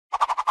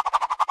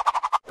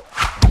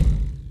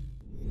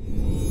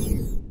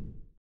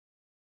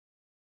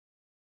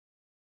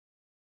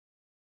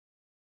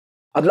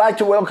I'd like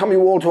to welcome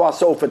you all to our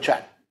sofa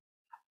chat.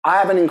 I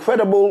have an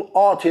incredible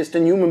artist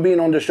and human being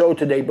on the show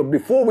today, but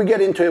before we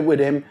get into it with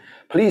him,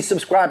 please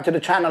subscribe to the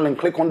channel and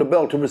click on the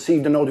bell to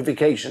receive the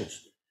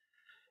notifications.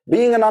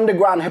 Being an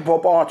underground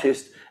hip-hop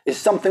artist is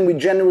something we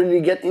generally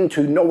get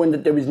into knowing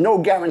that there is no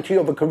guarantee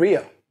of a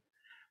career.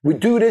 We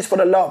do this for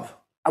the love,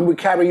 and we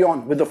carry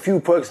on with a few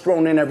perks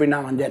thrown in every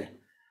now and then.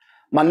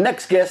 My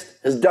next guest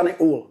has done it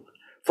all,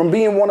 from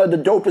being one of the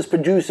dopest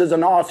producers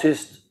and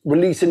artists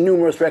releasing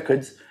numerous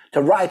records,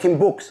 to writing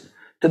books,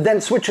 to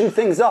then switching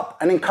things up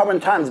and in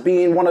current times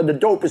being one of the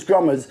dopest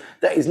drummers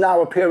that is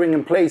now appearing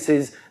in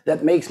places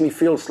that makes me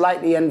feel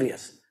slightly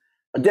envious.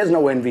 But there's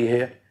no envy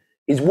here.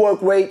 His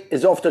work rate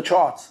is off the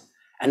charts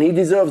and he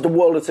deserves the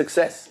world of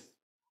success.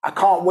 I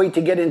can't wait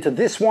to get into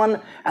this one,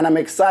 and I'm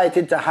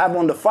excited to have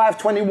on the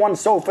 521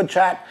 Sofa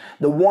Chat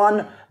the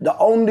one, the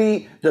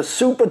only, the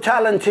super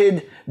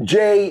talented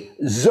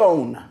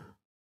J-Zone.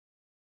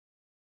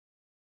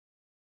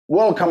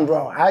 Welcome,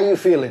 bro. How you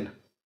feeling?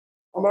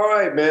 I'm all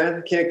right, man.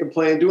 I can't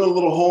complain. Doing a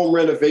little home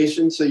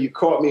renovation, so you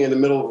caught me in the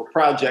middle of a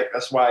project.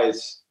 That's why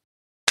it's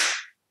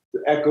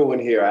the echo in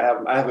here.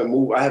 I haven't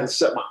moved. I haven't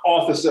set my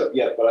office up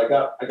yet, but I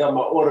got my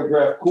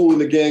autograph Cool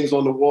and the Gang's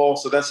on the wall,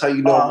 so that's how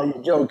you know. Oh,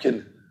 you're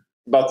joking.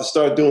 About to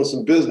start doing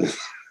some business.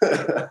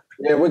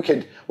 Yeah,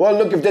 wicked. Well,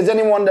 look, if there's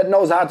anyone that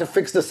knows how to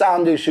fix the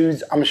sound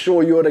issues, I'm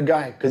sure you're the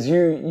guy, because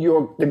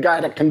you're the guy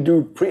that can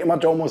do pretty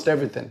much almost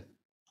everything.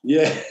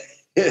 Yeah.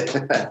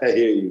 I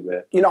hear you,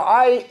 man. You know,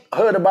 I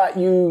heard about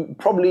you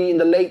probably in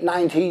the late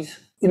 90s.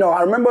 You know,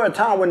 I remember a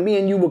time when me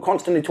and you were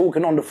constantly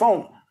talking on the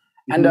phone.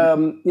 And,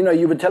 you know,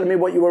 you were telling me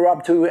what you were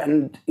up to.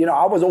 And, you know,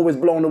 I was always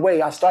blown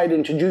away. I started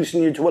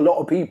introducing you to a lot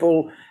of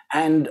people.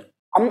 And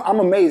I'm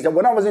amazed that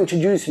when I was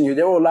introducing you,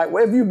 they were like,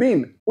 where have you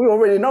been? We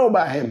already know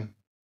about him.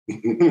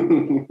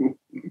 You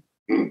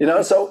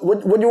know, so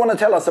what do you want to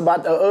tell us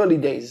about the early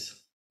days?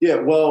 Yeah,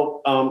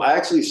 well, I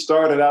actually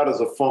started out as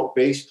a funk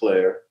bass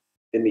player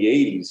in the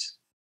 80s.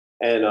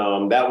 And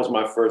that was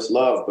my first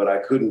love, but I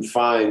couldn't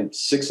find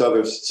six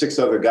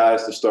other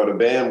guys to start a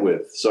band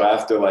with. So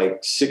after like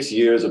 6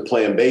 years of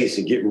playing bass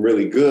and getting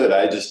really good,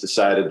 I just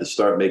decided to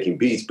start making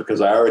beats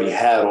because I already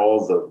had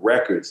all the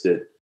records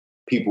that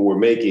people were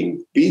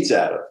making beats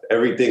out of.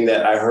 Everything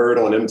that I heard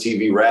on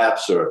MTV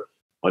Raps or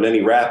on any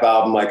rap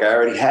album, like I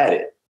already had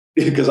it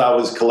because I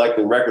was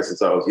collecting records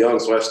since I was young.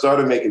 So I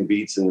started making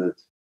beats in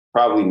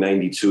probably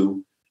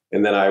 92.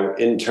 And then I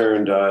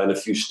interned in a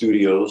few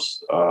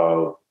studios,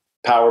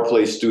 Power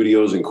Play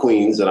Studios in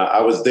Queens. And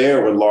I was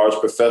there when Large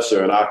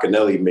Professor and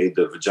Akinelli made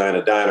the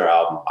Vagina Diner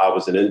album. I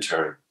was an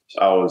intern. So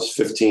I was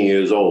 15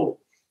 years old.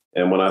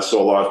 And when I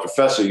saw Large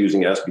Professor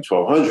using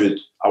SB1200,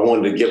 I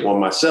wanted to get one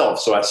myself.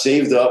 So I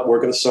saved up,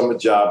 working a summer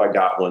job. I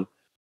got one.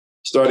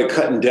 Started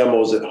cutting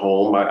demos at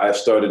home. I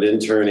started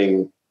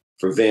interning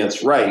for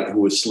Vance Wright, who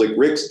was Slick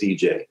Rick's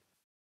DJ.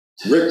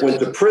 Rick went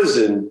to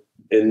prison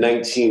in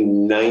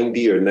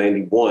 1990 or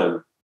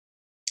 91.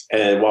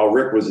 And while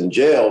Rick was in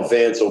jail,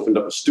 Vance opened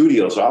up a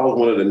studio. So I was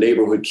one of the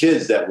neighborhood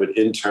kids that would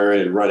intern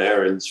and run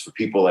errands for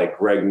people like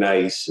Greg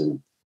Nice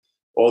and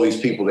all these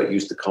people that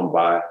used to come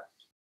by.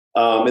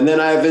 And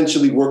then I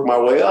eventually worked my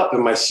way up.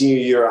 In my senior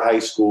year of high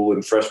school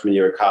and freshman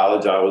year of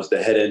college, I was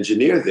the head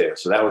engineer there.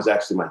 So that was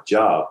actually my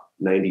job,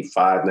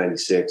 95,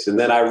 96. And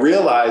then I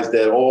realized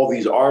that all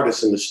these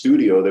artists in the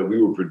studio that we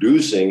were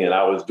producing and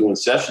I was doing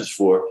sessions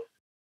for,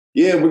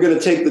 yeah, we're going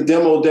to take the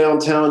demo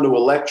downtown to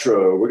Electra,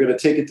 or we're going to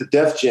take it to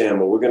Def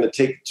Jam, or we're going to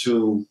take it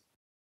to,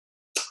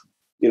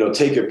 you know,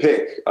 take your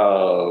pick,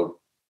 Wild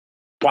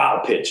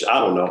Pitch, I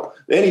don't know,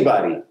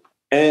 anybody.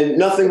 And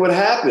nothing would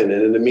happen.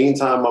 And in the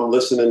meantime, I'm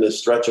listening to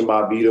Stretch and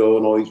Bobbito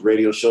and all these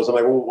radio shows. I'm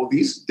like, well,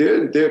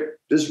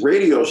 this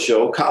radio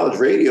show, college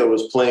radio,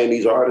 is playing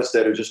these artists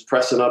that are just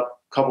pressing up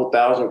a couple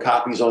thousand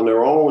copies on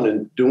their own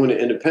and doing it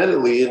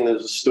independently. And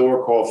there's a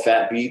store called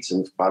Fat Beats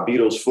and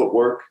Bobbito's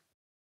Footwork.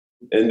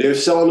 And they're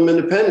selling them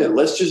independent.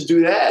 Let's just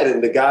do that.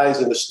 And the guys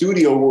in the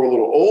studio were a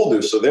little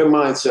older. So their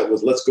mindset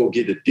was, let's go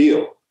get a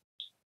deal.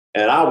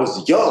 And I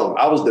was young.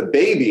 I was the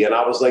baby. And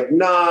I was like,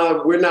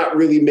 nah, we're not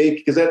really making,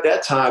 because at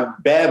that time,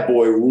 Bad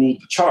Boy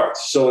ruled the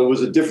charts. So it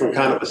was a different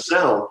kind of a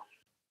sound.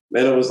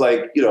 And it was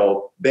like, you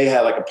know, they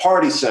had like a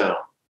party sound.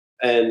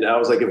 And I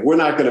was like, if we're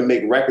not going to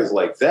make records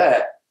like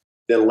that,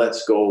 then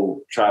let's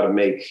go try to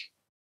make,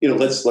 you know,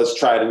 let's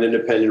try an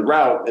independent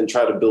route and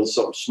try to build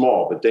something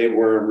small. But they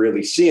weren't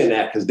really seeing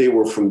that because they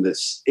were from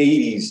this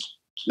 80s,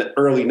 the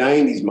early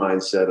 90s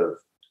mindset of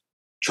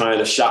trying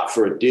to shop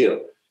for a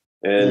deal.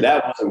 And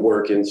that wasn't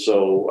working.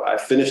 So I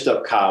finished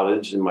up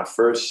college, and my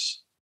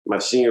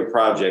senior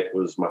project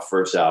was my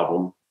first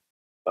album,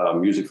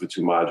 Music for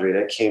Tu Madre.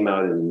 That came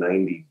out in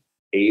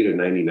 98 or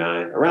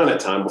 99, around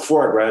that time,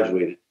 before I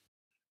graduated.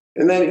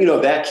 And then, you know,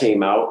 that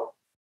came out.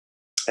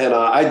 And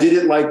I did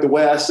it like the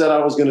way I said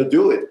I was going to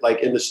do it, like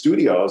in the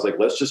studio. I was like,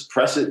 let's just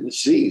press it and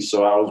see.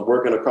 So I was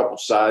working a couple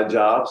side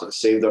jobs. I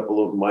saved up a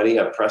little money.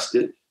 I pressed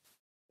it.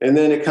 And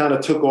then it kind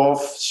of took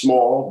off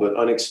small, but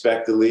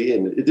unexpectedly.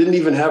 And it didn't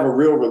even have a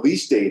real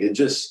release date.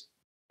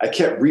 I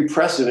kept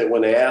repressing it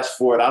when they asked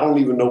for it. I don't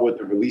even know what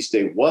the release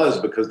date was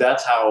because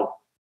that's how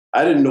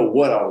I didn't know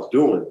what I was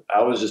doing.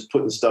 I was just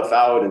putting stuff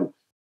out, and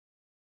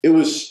it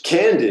was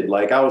candid.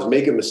 Like, I was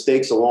making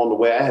mistakes along the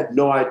way. I had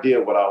no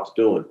idea what I was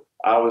doing.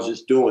 I was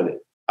just doing it.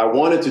 I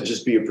wanted to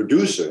just be a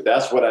producer.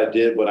 That's what I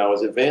did when I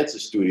was at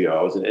Vance's studio.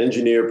 I was an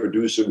engineer,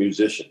 producer,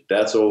 musician.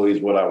 That's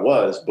always what I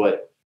was.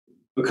 But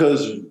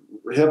because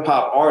hip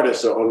hop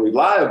artists are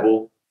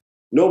unreliable,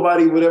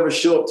 nobody would ever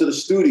show up to the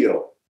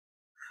studio.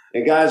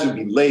 And guys would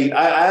be late.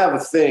 I have a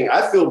thing.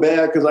 I feel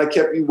bad because I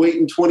kept you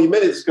waiting 20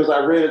 minutes because I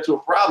ran into a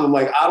problem.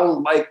 Like, I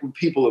don't like when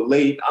people are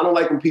late. I don't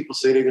like when people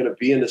say they're going to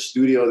be in the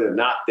studio. They're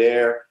not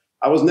there.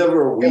 I was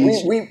never a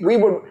weed.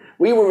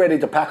 We were ready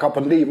to pack up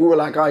and leave. We were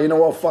like, oh, you know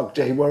what? Fuck,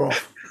 Jay, we're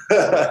off.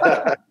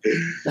 Yeah,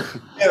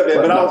 man.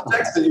 But I was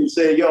texting you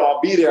saying, yo,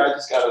 I'll be there. I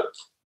just got to.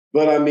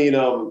 But I mean,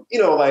 you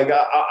know, like,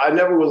 I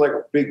never was like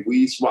a big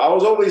weed smoker. I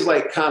was always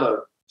like kind of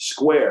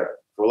square,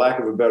 for lack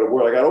of a better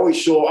word. Like, I'd always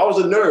show up. I was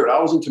a nerd.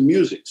 I was into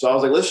music. So I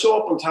was like, let's show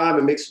up on time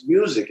and make some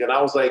music. And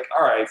I was like,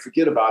 all right,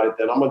 forget about it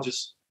then. I'm going to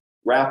just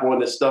rap on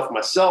this stuff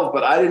myself.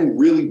 But I didn't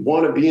really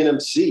want to be an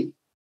MC.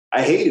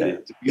 I hated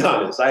it, to be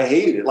honest. I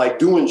hated it. Like,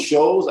 doing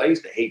shows, I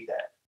used to hate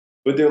that.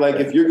 But they're like,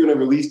 if you're going to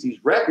release these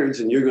records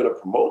and you're going to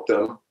promote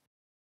them,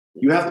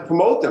 you have to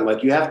promote them.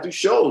 Like, you have to do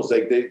shows.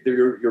 Like,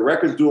 your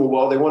record's doing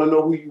well. They want to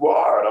know who you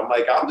are. And I'm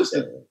like, I'm just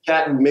a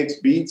cat who makes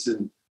beats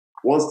and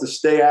wants to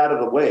stay out of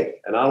the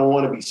way. And I don't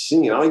want to be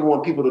seen. I don't even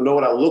want people to know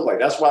what I look like.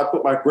 That's why I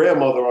put my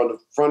grandmother on the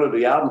front of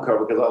the album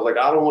cover, because I was like,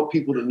 I don't want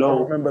people to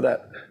know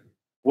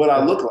what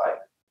I look like.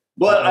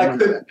 But I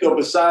couldn't, you know,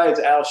 besides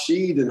Al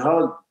Sheed and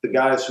Hug, the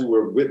guys who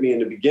were with me in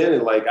the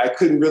beginning, like, I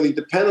couldn't really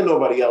depend on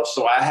nobody else.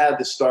 So I had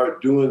to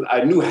start doing,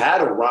 I knew how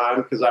to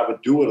rhyme because I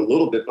would do it a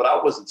little bit, but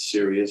I wasn't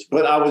serious.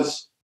 But I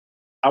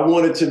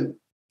wanted to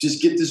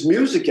just get this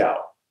music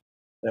out.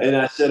 Yeah. And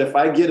I said, if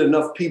I get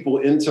enough people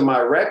into my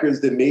records,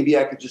 then maybe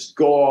I could just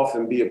go off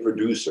and be a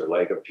producer,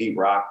 like a Pete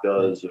Rock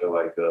does, or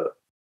like a,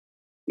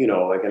 you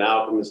know, like an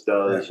Alchemist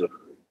does. Or,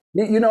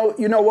 you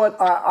know what?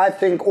 I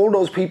think all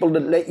those people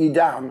that let you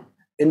down,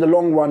 in the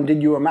long run,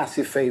 did you a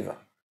massive favor.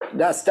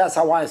 That's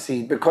how I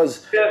see it,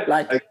 because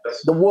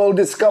the world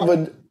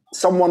discovered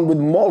someone with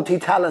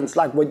multi-talents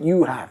like what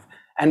you have.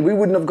 And we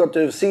wouldn't have got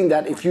to have seen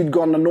that if you'd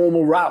gone the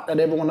normal route that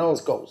everyone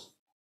else goes.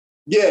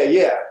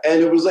 Yeah.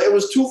 And it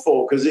was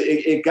twofold, because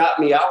it got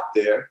me out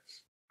there,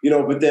 you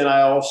know, but then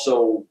I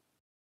also,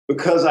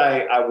 because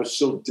I was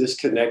so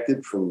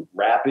disconnected from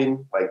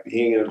rapping, like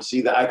being an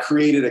MC, that I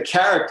created a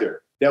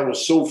character that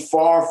was so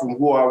far from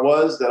who I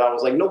was that I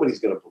was like, nobody's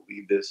going to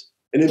believe this.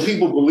 And then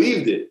people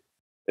believed it.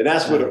 And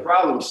that's where the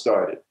problem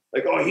started.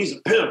 Like, oh, he's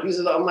a pimp.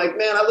 I'm like,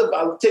 man,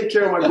 I take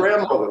care of my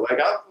grandmother. Like,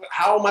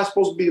 how am I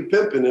supposed to be a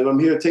pimpin'? And I'm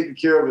here taking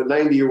care of a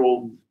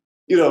 90-year-old,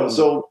 you know?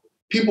 So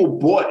people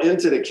bought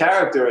into the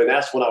character. And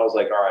that's when I was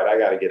like, all right, I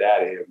got to get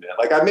out of here, man.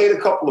 Like, I made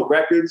a couple of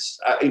records.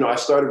 I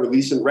started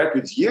releasing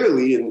records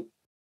yearly and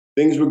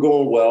things were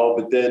going well.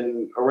 But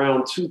then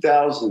around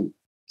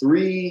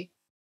 2003,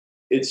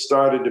 it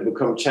started to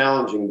become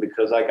challenging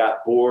because I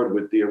got bored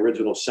with the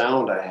original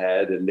sound I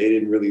had, and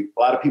a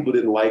lot of people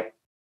who liked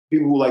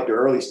the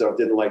early stuff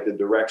didn't like the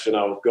direction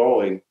I was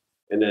going.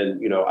 And then,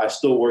 you know, I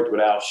still worked with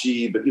Al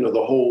Sheed, but, you know,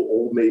 the whole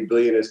Old Maid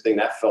Billionaires thing,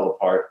 that fell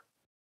apart.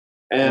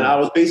 And I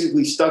was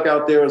basically stuck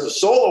out there as a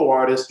solo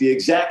artist, the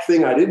exact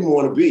thing I didn't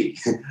want to be.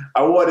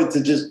 I wanted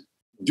to just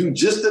do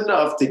just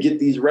enough to get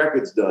these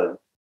records done.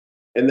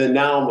 And then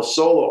now I'm a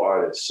solo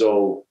artist.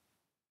 So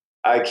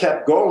I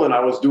kept going. I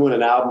was doing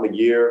an album a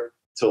year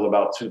till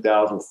about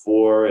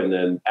 2004. And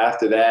then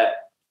after that,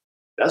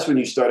 that's when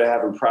you started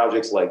having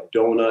projects like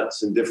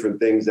Donuts and different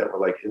things that were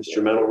like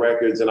instrumental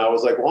records. And I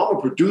was like, well, I'm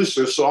a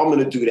producer, so I'm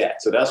going to do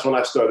that. So that's when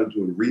I started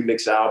doing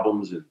remix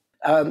albums. And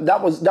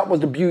that was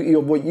the beauty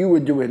of what you were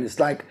doing. It's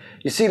like,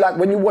 you see, like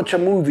when you watch a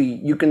movie,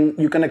 you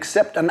can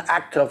accept an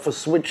actor for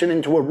switching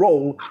into a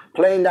role,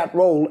 playing that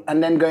role,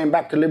 and then going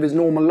back to live his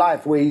normal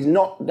life where he's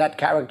not that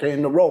character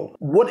in the role.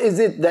 What is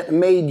it that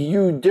made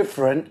you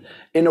different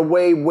in a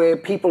way where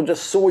people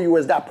just saw you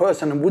as that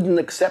person and wouldn't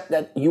accept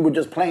that you were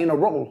just playing a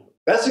role?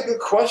 That's a good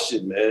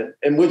question, man.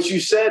 And what you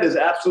said is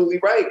absolutely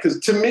right.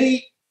 Because to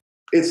me,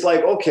 it's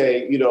like,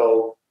 okay, you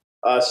know,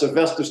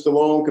 Sylvester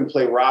Stallone can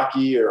play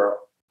Rocky or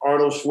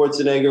Arnold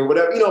Schwarzenegger,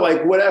 whatever, you know,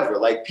 like whatever.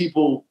 Like,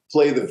 people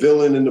play the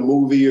villain in the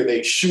movie, or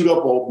they shoot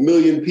up 1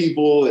 million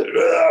people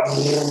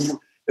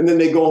and then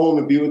they go home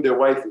and be with their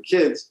wife and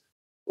kids.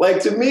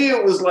 Like, to me,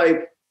 it was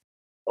like,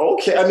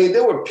 okay. I mean,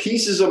 there were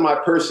pieces of my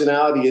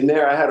personality in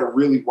there. I had a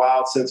really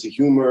wild sense of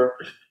humor.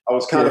 I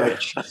was kind of a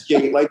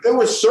cheapskate. Like, there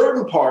were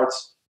certain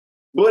parts,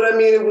 but I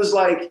mean, it was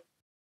like,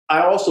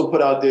 I also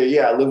put out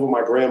there, I live with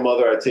my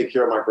grandmother. I take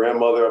care of my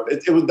grandmother.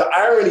 It was the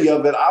irony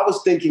of it. I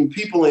was thinking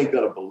people ain't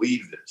going to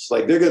believe this.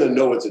 Like, they're going to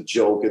know it's a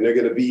joke and they're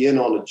going to be in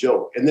on the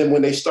joke. And then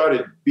when they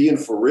started being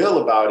for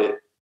real about it,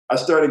 I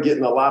started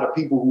getting a lot of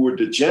people who were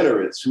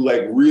degenerates who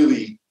like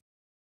really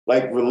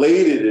like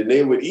related, and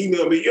they would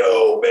email me,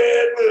 yo,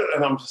 man.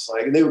 And I'm just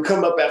like, and they would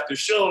come up after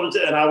shows,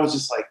 and I was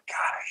just like, God,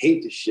 I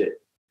hate this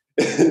shit.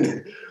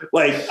 And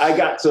like, I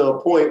got to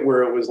a point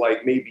where it was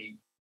like maybe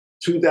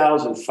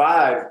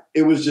 2005,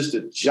 it was just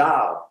a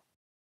job.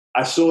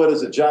 I saw it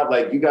as a job.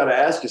 Like, you got to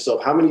ask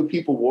yourself, how many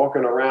people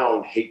walking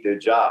around hate their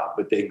job,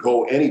 but they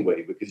go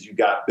anyway because you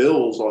got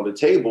bills on the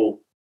table?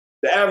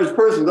 The average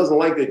person doesn't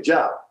like their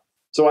job.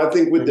 So I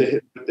think with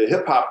the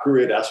hip hop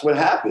career, that's what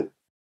happened.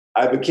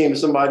 I became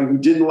somebody who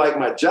didn't like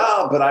my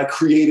job, but I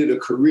created a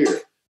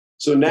career.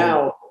 So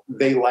now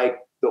they like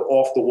the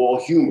off the wall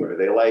humor.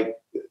 They like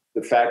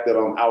the fact that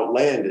I'm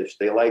outlandish.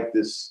 They like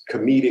this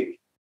comedic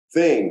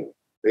thing.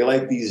 They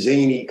like these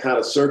zany kind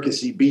of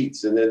circusy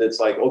beats. And then it's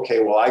like,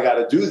 okay, well, I got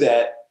to do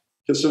that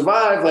to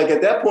survive. Like,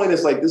 at that point,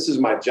 it's like, this is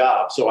my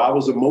job. So I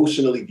was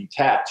emotionally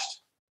detached.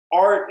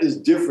 Art is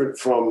different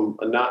from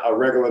a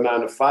regular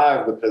 9 to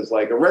 5, because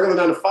like a regular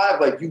 9 to 5,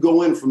 like you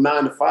go in from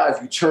 9 to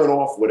 5, you turn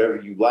off whatever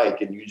you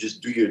like and you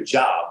just do your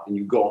job and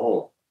you go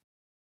home.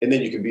 And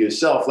then you can be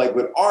yourself. Like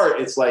with art,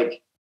 it's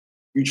like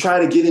you try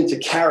to get into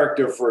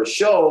character for a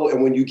show.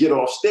 And when you get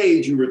off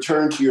stage, you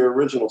return to your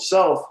original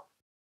self.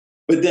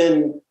 But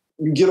then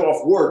you get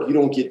off work, you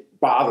don't get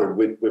bothered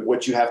with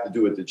what you have to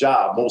do at the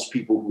job. Most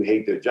people who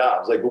hate their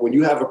jobs. Like, but when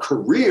you have a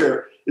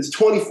career, it's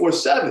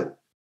 24/7.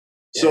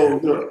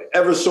 So,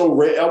 ever so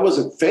rare, I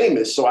wasn't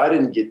famous, so I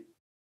didn't get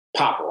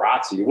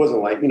paparazzi. It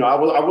wasn't like,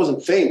 I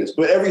wasn't famous,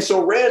 but every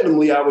so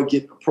randomly I would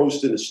get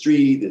approached in the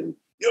street and,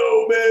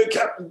 yo, man,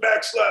 Captain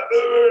Backslap.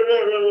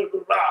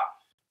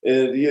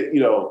 And,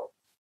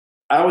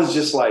 I was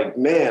just like,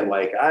 man,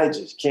 like, I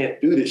just can't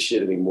do this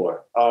shit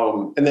anymore.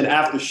 And then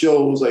after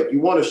shows, like, you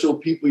want to show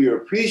people you're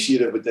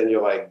appreciative, but then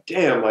you're like,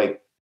 damn, like,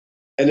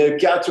 and then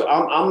it got to,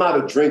 I'm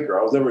not a drinker.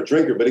 I was never a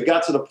drinker, but it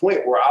got to the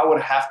point where I would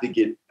have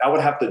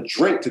to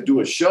drink to do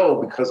a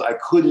show because I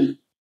couldn't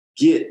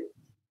get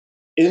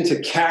into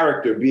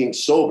character being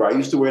sober. I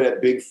used to wear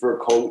that big fur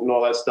coat and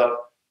all that stuff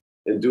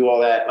and do all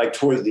that like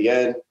towards the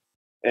end.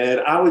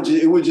 And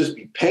it would just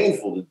be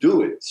painful to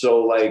do it.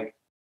 So like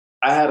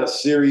I had a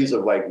series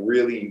of like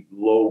really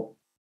low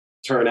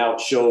turnout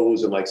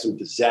shows and like some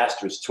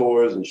disastrous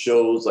tours and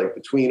shows like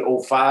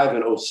between 05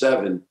 and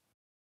 07.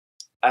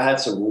 I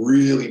had some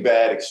really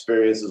bad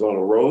experiences on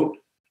the road,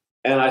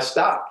 and I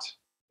stopped.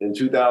 In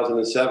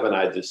 2007,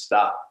 I just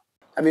stopped.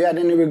 Have you had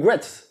any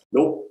regrets?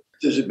 Nope.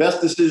 The best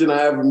decision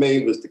I ever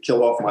made was to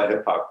kill off my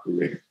hip hop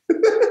career.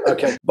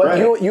 Okay. But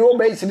right. You're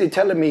basically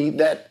telling me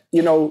that,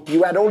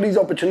 you had all these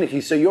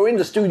opportunities. So you're in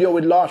the studio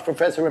with Lord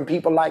Finesse and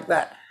people like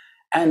that.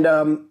 And,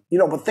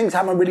 but things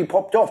haven't really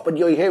popped off, but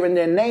you're hearing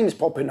their names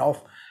popping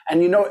off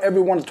and,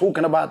 everyone's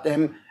talking about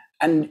them.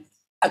 And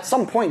at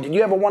some point, did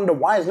you ever wonder,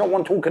 why is no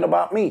one talking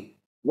about me?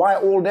 Why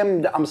all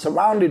them that I'm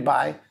surrounded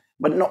by,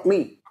 but not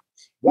me?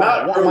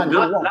 Not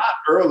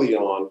early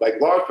on. Like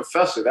Lord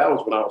Finesse, that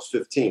was when I was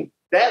 15.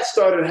 That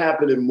started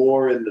happening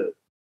more in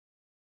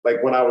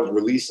when I was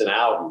releasing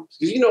albums.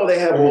 Because, they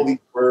have all these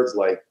words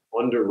like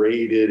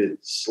underrated and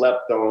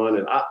slept on.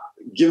 And I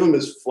give them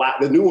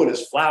the new one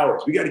is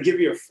flowers. We got to give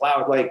you a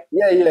flower. Like,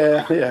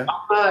 yeah.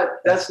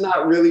 That's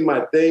not really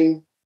my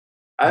thing.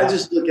 I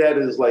just look at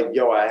it as like,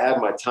 I had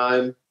my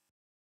time.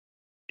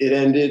 It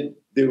ended.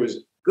 There was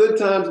good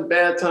times and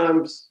bad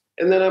times,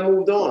 and then I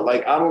moved on.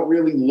 Like, I don't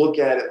really look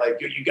at it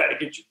like, you got to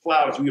get your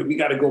flowers. We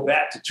got to go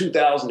back to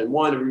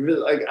 2001 and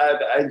revisit. Like,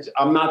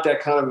 I'm not that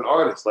kind of an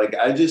artist. Like,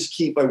 I just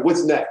keep like,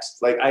 what's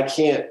next? Like, I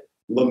can't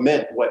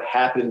lament what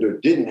happened or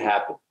didn't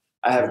happen.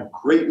 I have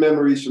great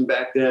memories from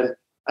back then.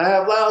 I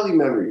have lousy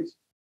memories.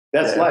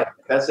 That's life.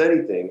 That's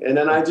anything. And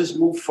then I just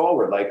move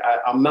forward. Like,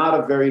 I'm not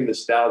a very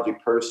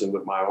nostalgic person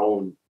with my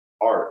own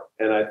art.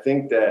 And I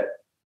think that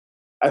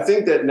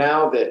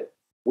now that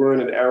we're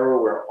in an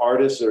era where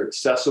artists are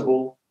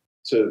accessible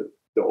to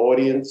the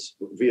audience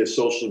via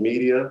social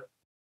media,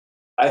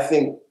 I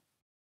think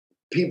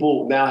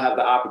people now have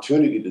the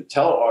opportunity to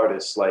tell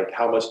artists like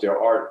how much their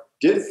art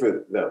did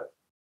for them.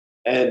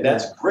 And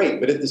that's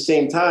great. But at the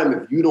same time,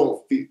 if you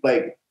don't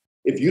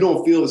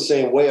feel the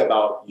same way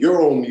about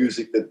your own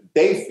music that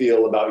they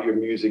feel about your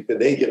music, then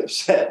they get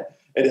upset.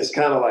 And it's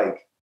kind of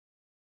like,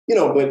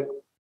 but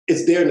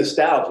it's their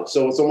nostalgia.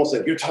 So it's almost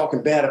like you're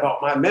talking bad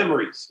about my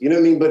memories. You know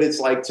what I mean? But it's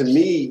like, to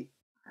me,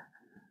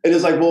 and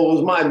it's like, well, it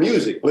was my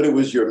music, but it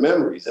was your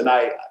memories. And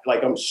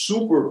I'm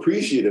super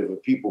appreciative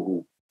of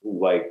people who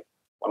like,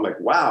 I'm like,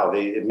 wow,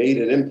 it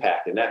made an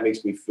impact, and that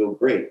makes me feel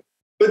great.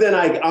 But then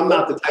I'm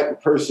not the type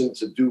of person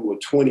to do a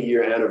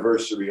 20-year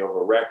anniversary of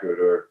a record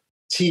or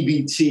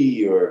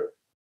TBT or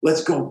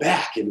let's go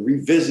back and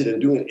revisit and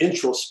do an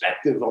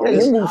introspective on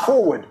this. You move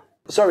forward.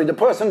 Sorry, the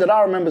person that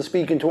I remember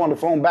speaking to on the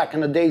phone back in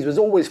the days was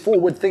always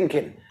forward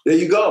thinking. There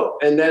you go.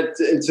 And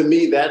to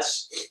me,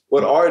 that's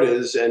what art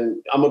is. And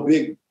I'm a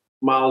big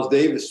Miles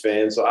Davis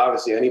fan. So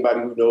obviously anybody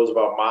who knows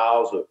about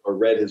Miles or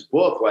read his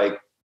book, like,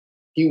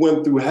 he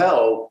went through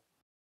hell,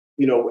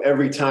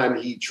 every time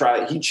he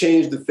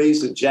changed the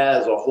face of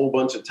jazz a whole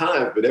bunch of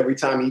times, but every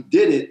time he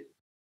did it,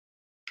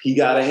 he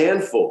got a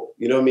handful,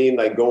 you know what I mean?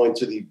 Like going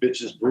to the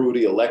Bitches Brew,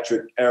 the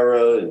electric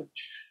era and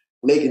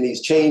making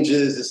these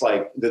changes. It's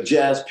like the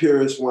jazz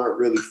purists weren't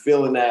really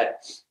feeling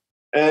that.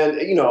 And,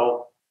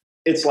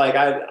 it's like,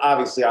 I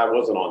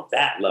wasn't on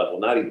that level,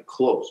 not even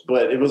close,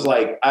 but it was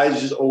like, I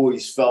just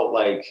always felt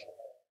like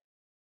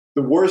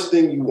the worst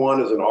thing you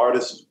want as an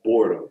artist is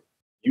boredom.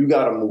 you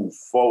got to move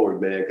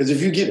forward, man. Because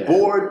if you get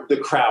bored, the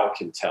crowd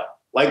can tell.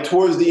 Like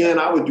towards the end,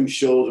 I would do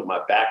shows with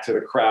my back to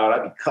the crowd.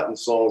 I'd be cutting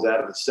songs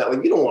out of the set.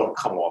 Like, you don't want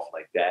to come off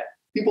like that.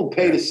 People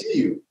pay to see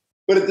you.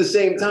 But at the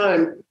same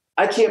time,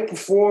 I can't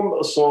perform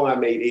a song I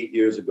made 8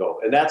 years ago.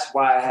 And that's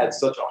why I had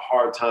such a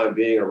hard time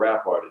being a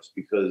rap artist,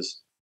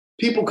 because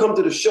people come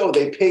to the show,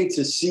 they pay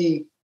to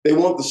see, they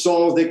want the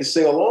songs they can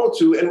sing along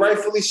to, and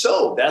rightfully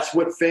so. That's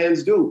what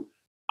fans do.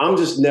 I'm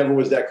just never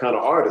was that kind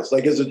of artist.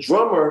 Like as a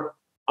drummer,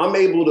 I'm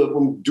able to,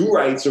 when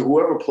Du-Rites or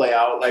whoever play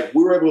out, like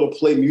we're able to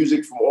play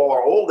music from all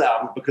our old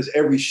albums because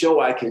every show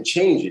I can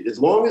change it. As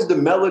long as the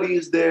melody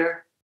is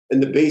there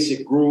and the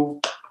basic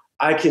groove,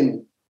 I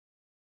can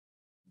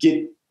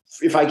get,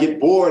 if I get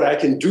bored, I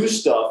can do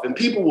stuff and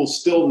people will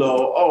still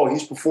know, oh,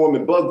 he's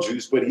performing Bug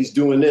Juice, but he's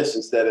doing this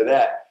instead of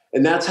that.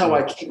 And that's how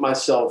I keep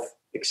myself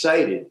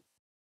excited.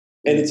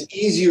 And it's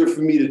easier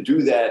for me to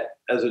do that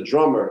as a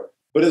drummer.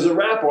 But as a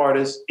rap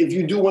artist, if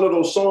you do one of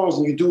those songs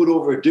and you do it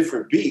over a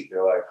different beat,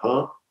 they're like,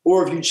 huh?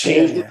 Or if you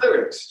change the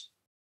lyrics,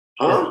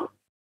 huh?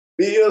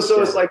 You know,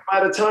 so it's like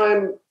by the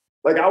time,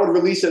 like I would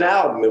release an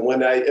album, and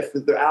when if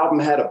the album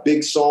had a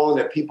big song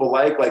that people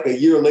like a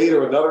year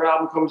later, another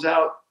album comes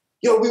out,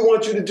 yo, we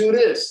want you to do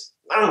this.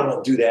 I don't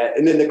want to do that.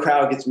 And then the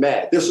crowd gets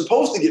mad. They're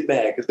supposed to get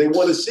mad because they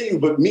want to see you.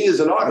 But me as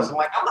an artist, I'm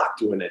like, I'm not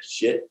doing that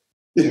shit.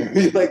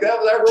 Like that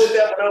was, I wrote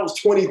that when I was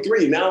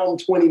 23. Now I'm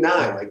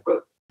 29. Like,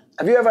 but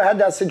have you ever had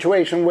that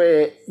situation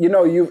where, you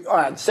know, you've, all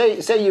right,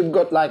 say you've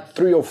got like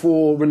 3 or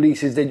 4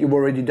 releases that you've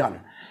already done,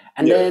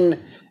 and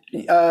then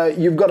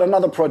you've got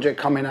another project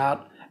coming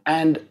out,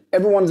 and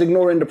everyone's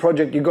ignoring the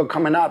project you got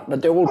coming out,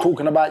 but they're all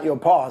talking about your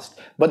past.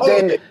 But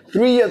then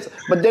 3 years,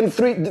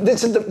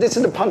 this is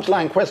the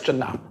punchline question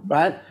now,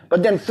 right?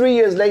 But then 3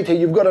 years later,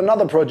 you've got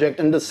another project,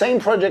 and the same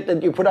project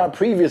that you put out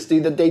previously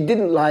that they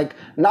didn't like,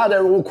 now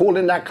they're all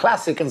calling that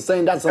classic and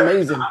saying that's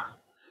amazing.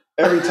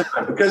 Every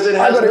time, because it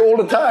has, I got it all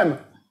the time.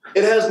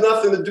 It has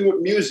nothing to do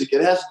with music.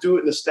 It has to do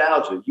with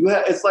nostalgia.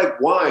 It's like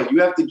wine. You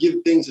have to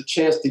give things a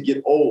chance to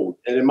get old.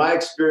 And in my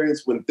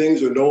experience, when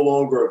things are no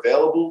longer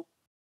available,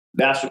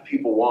 that's what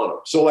people want them.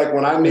 So like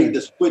when I made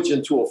the switch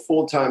into a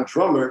full-time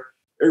drummer,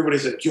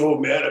 everybody's like, yo,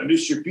 man, I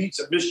miss your beats.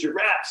 I miss your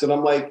raps. And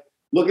I'm like,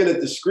 looking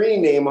at the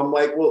screen name, I'm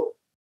like, well,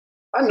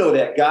 I know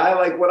that guy.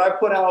 Like when I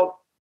put out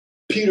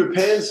Peter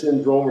Pan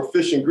Syndrome or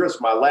Fish and Grits,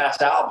 my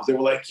last albums, they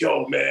were like,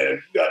 yo,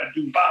 man, you got to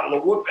do Bottle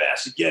of Whoop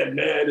Ass again,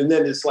 man. And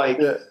then it's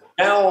like,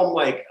 now I'm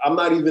like, I'm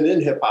not even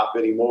in hip hop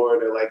anymore.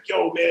 And they're like,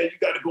 yo, man, you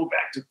got to go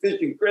back to Fish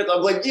and Grits. I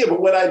was like, yeah,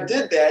 but when I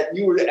did that,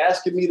 you were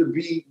asking me to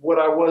be what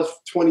I was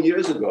 20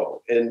 years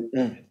ago.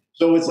 And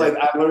so it's like,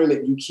 I learned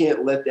that you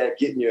can't let that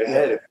get in your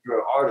head. If you're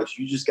an artist,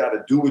 you just got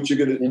to do what you're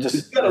going to do.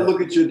 You got to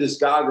look at your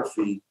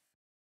discography.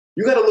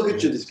 You got to look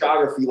at your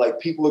discography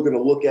like people are going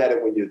to look at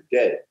it when you're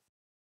dead.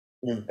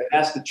 And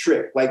that's the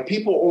trick. Like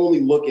people only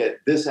look at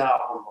this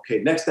album.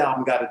 Okay, next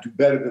album got to do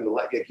better than the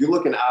last. If you're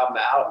looking album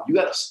to album, you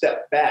got to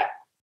step back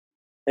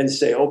and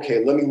say,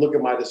 okay, let me look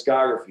at my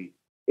discography.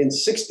 In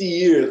 60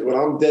 years, when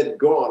I'm dead and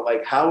gone,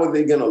 like how are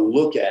they going to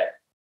look at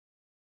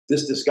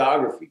this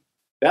discography?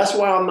 That's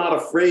why I'm not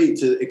afraid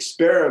to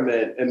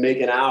experiment and make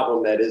an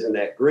album that isn't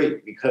that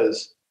great,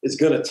 because it's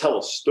going to tell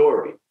a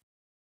story.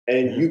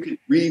 And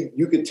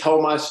you could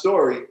tell my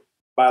story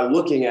by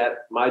looking at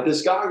my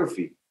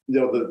discography. You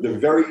know,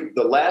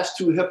 the last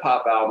 2 hip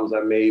hop albums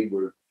I made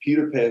were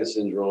Peter Pan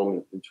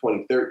Syndrome in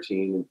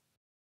 2013 and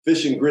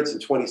Fish and Grits in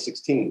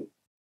 2016.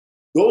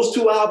 Those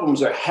 2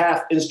 albums are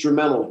half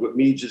instrumentals with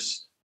me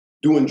just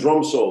doing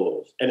drum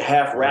solos and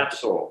half rap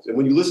songs. And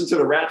when you listen to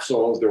the rap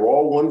songs, they're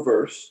all one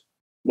verse.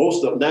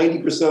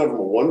 90% of them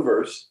are one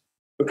verse,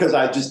 because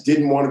I just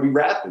didn't want to be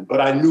rapping. But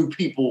I knew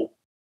people,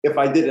 if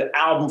I did an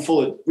album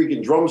full of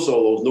freaking drum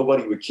solos,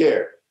 nobody would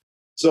care.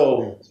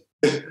 So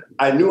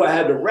I knew I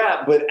had to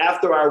rap, but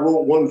after I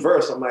wrote one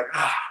verse, I'm like,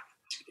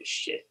 do this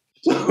shit.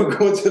 So I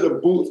go into the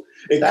booth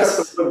and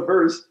cut the one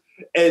verse.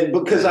 And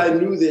because I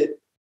knew that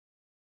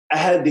I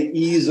had to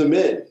ease them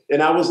in.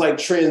 And I was like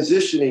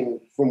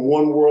transitioning from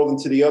one world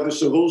into the other.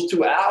 So those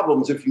 2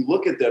 albums, if you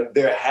look at them,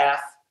 they're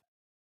half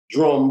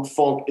drum,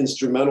 funk,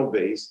 instrumental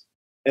based,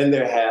 and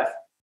they're half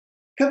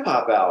hip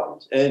hop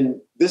albums.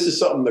 And this is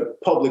something the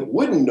public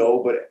wouldn't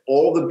know, but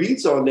all the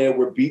beats on there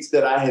were beats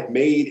that I had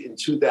made in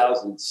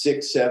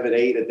 2006, 7,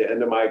 8 at the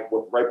end of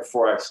right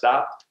before I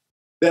stopped,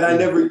 that I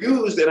never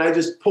used. And I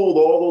just pulled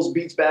all those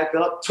beats back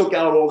up, took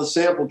out all the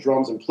sample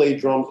drums and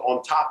played drums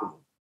on top of them.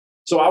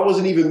 So I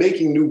wasn't even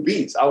making new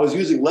beats. I was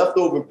using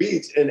leftover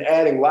beats and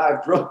adding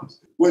live drums.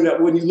 When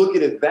you look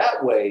at it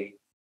that way,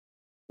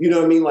 you know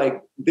what I mean?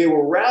 Like they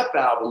were rap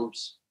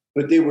albums,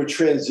 but they were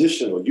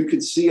transitional. You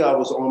could see I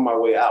was on my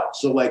way out.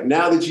 So like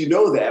now that you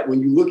know that,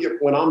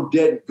 when I'm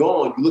dead and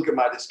gone, you look at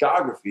my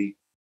discography,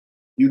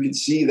 you can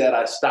see that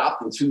I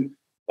stopped in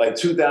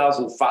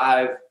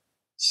 2005,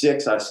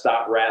 6, I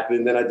stopped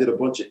rapping. Then I did a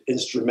bunch of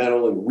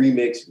instrumental and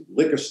remix,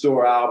 Liquor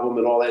Store album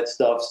and all that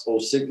stuff. So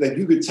like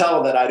you could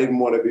tell that I didn't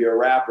want to be a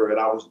rapper, and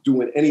I was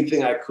doing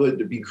anything I could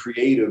to be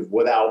creative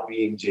without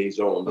being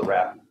Jay-Zone, the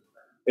rapper.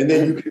 And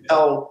then you could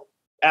tell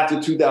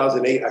after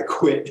 2008, I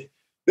quit.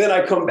 Then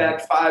I come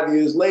back 5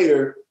 years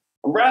later,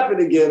 I'm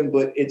rapping again,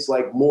 but it's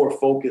like more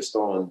focused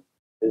on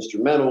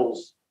instrumentals,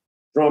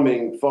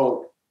 drumming,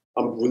 funk.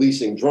 I'm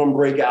releasing drum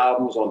break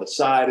albums on the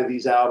side of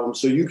these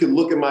albums. So you can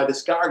look at my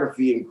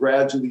discography and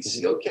gradually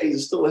see, okay,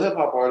 he's still a hip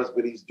hop artist,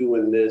 but he's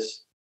doing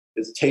this.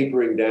 It's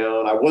tapering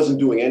down. I wasn't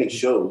doing any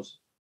shows.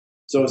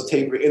 So it's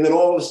tapering. And then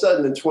all of a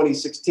sudden in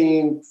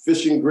 2016,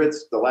 Fishing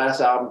Grits, the last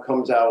album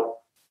comes out.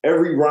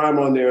 Every rhyme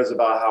on there is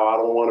about how I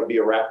don't want to be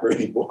a rapper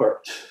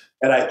anymore.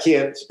 And I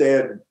can't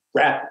stand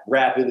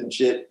rapping and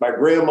shit. My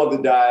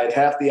grandmother died.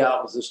 Half the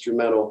album's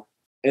instrumental.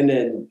 And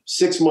then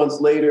 6 months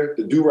later,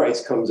 the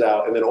Du-Rites comes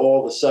out, and then all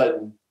of a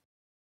sudden,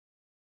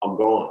 I'm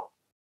gone.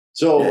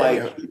 So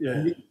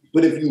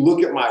but if you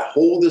look at my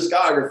whole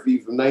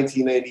discography from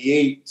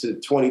 1998 to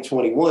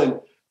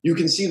 2021, you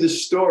can see the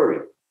story,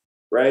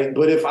 right?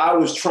 But if I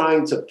was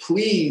trying to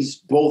please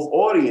both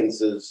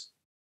audiences,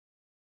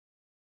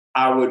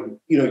 I would,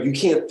 you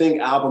can't think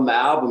album to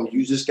album.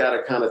 You just got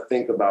to kind of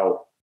think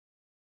about,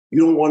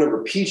 you don't want to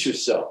repeat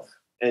yourself.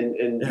 And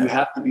you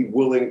have to be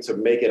willing to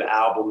make an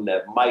album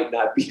that might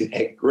not be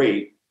that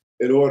great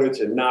in order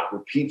to not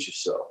repeat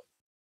yourself.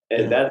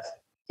 And that's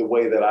the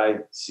way that I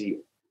see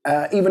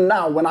it. Even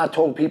now, when I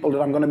told people that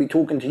I'm going to be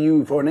talking to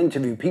you for an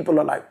interview, people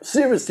are like,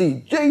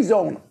 seriously,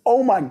 J-Zone,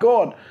 oh my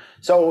God.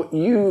 So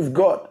you've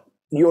got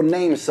your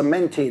name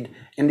cemented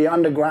in the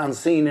underground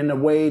scene in a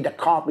way that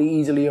can't be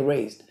easily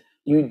erased.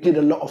 You did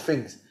a lot of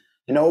things.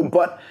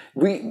 But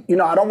I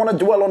don't want to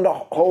dwell on the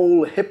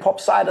whole hip hop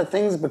side of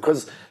things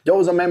because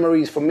those are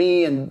memories for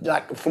me. And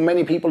like for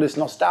many people, it's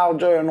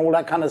nostalgia and all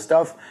that kind of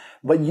stuff.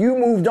 But you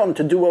moved on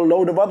to do a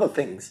load of other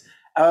things.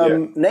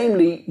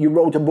 Namely, you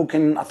wrote a book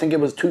in, I think it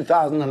was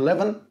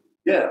 2011.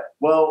 Yeah.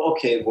 Well,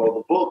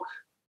 the book.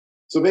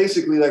 So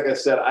basically, like I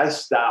said, I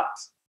stopped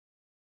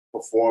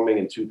performing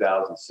in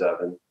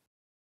 2007.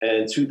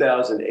 And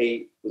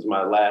 2008 was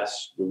my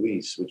last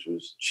release, which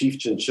was Chief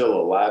Chinchilla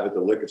Live at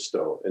the Liquor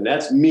Store. And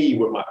that's me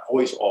with my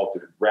voice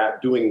altered,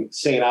 doing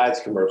St.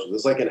 Ides commercials.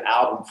 It's like an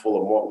album full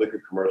of malt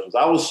liquor commercials.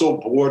 I was so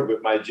bored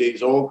with my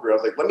J-Zone career. I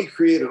was like, let me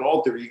create an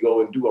alter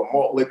ego and do a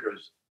malt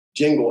liquors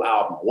jingle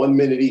album, 1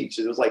 minute each.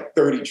 And it was like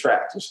 30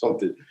 tracks or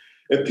something.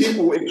 And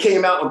it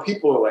came out and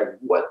people were like,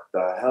 what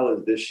the hell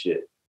is this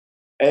shit?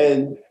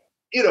 And,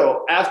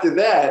 after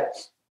that,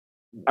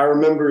 I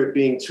remember it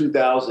being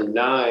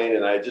 2009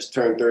 and I just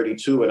turned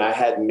 32 and I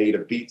hadn't made a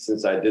beat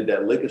since I did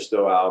that Liquor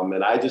Store album.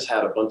 And I just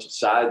had a bunch of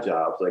side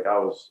jobs. Like I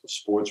was a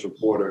sports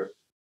reporter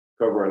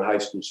covering high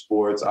school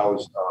sports. I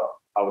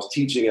was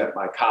teaching at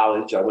my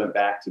college. I went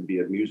back to be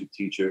a music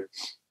teacher.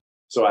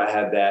 So I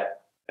had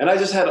that. And I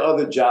just had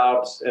other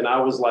jobs. And I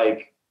was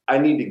like, I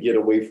need to get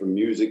away from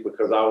music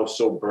because I was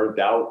so burnt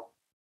out.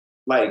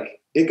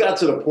 Like it got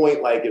to the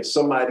point, like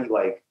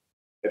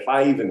if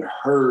I even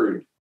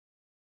heard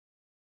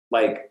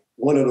like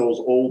one of those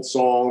old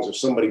songs or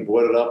somebody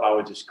brought it up, I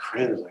would just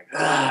cringe like,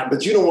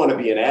 but you don't want to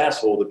be an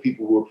asshole to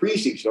people who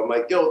appreciate you. I'm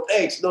like, yo,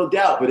 thanks, no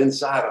doubt. But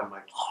inside I'm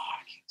like,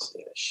 I can't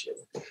stand that shit.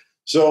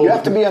 So you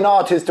have to be an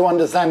artist to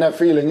understand that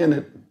feeling,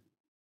 innit?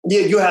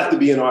 Yeah, you have to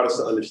be an artist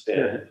to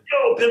understand.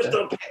 Yo, pimps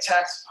don't pay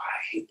taxes. Oh, I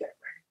hate that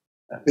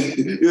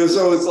record.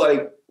 So it's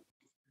like,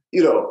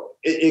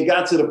 it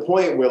got to the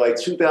point where like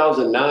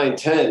 2009,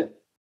 10,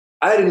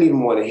 I didn't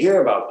even want to hear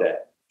about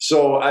that.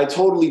 So I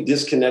totally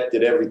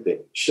disconnected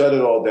everything, shut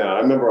it all down. I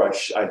remember I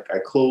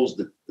closed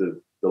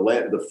the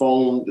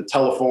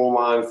telephone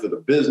line for the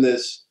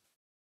business.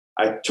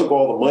 I took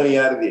all the money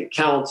out of the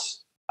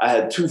accounts. I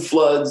had 2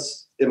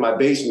 floods in my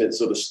basement,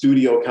 so the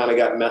studio kind of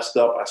got messed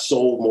up. I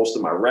sold most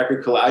of my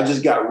record collection. I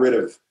just got rid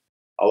of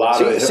a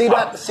lot of it. See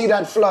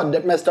that flood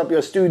that messed up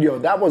your studio?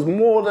 That was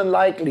more than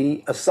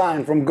likely a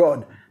sign from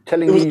God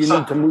telling you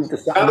need to move to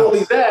something. Not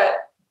only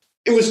that,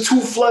 it was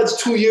 2 floods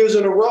 2 years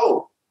in a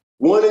row.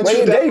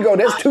 There you go.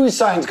 There's 2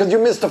 signs because you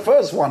missed the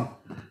first one.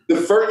 The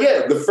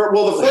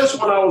first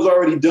one I was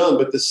already done,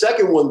 but the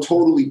second one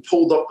totally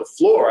pulled up the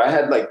floor. I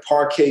had like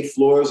parquet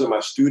floors in my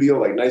studio,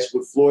 like nice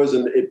wood floors,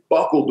 and it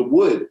buckled the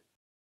wood.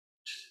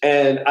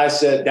 And I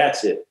said,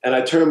 that's it. And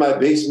I turned my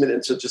basement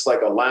into just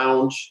like a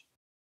lounge,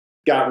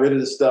 got rid of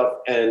the stuff,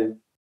 and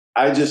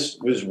I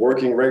just was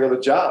working regular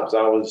jobs.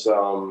 I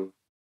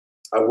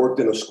worked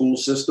in a school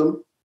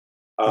system.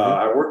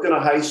 I worked in a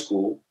high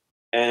school.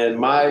 And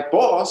my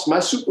boss, my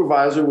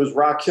supervisor was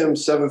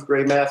Rakim's 7th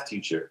grade math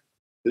teacher.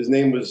 His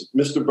name was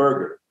Mr.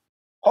 Berger.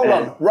 Hold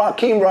on,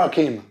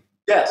 Rakim.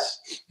 Yes,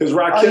 because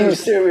Rakim. Are you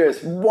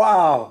serious?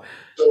 Wow.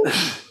 So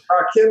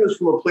Rakim is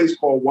from a place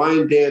called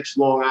Wyandanch,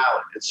 Long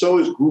Island, and so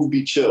is Groove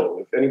Be Chill.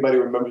 If anybody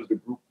remembers the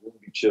group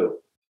Groove Be Chill,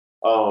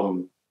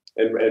 and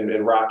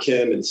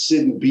Rakim and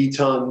Sid and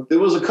B-Ton. There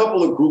was a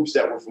couple of groups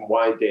that were from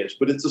Wyandanch,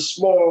 but it's a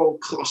small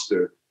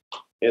cluster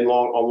on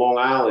Long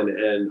Island,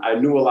 and I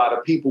knew a lot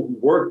of people who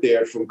worked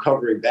there from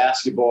covering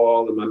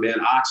basketball, and my man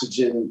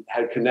Oxygen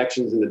had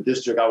connections in the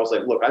district. I was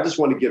like, look, I just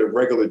want to get a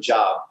regular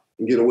job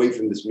and get away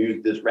from this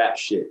music, this rap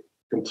shit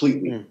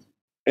completely.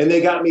 And they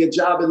got me a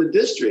job in the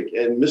district,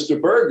 and Mr.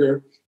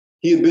 Berger,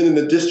 he had been in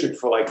the district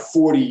for like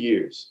 40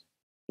 years.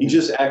 He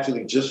just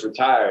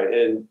retired,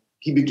 and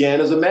he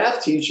began as a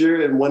math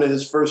teacher, and one of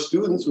his first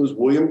students was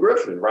William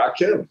Griffin,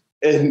 Rakim.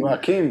 And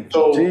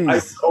so Jeez.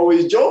 I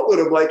always joke with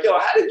him, like, yo,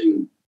 how did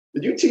you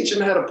teach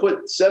him how to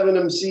put 7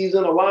 MCs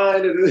in a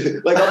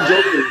line? Like, I'm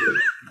joking,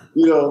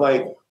 you know,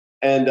 like,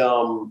 and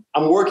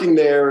I'm working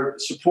there,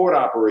 support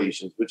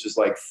operations, which is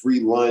like free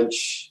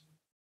lunch,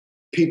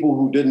 people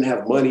who didn't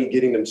have money,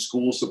 getting them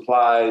school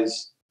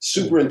supplies,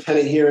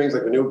 superintendent hearings,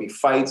 like when there would be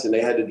fights and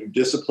they had to do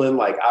discipline,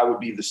 like I would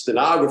be the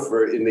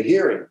stenographer in the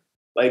hearing.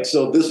 Like,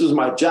 so this was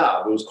my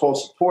job. It was called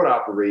support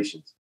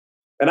operations.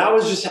 And I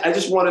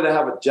just wanted to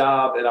have a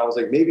job. And I was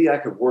like, maybe I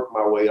could work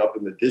my way up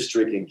in the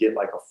district and get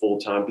like a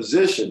full-time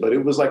position, but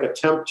it was like a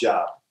temp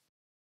job.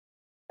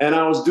 And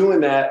I was doing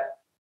that.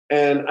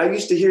 And I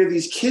used to hear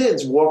these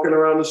kids walking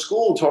around the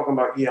school talking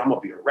about, yeah, I'm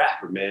gonna be a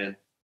rapper, man.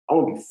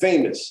 I'm gonna be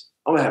famous.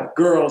 I'm gonna have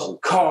girls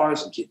and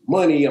cars and get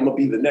money. I'm gonna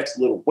be the next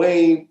Lil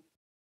Wayne.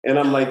 And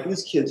I'm like,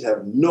 these kids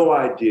have no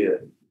idea.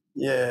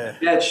 Yeah.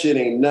 That shit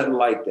ain't nothing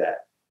like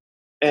that.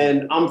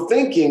 And I'm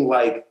thinking,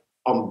 like,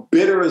 I'm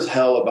bitter as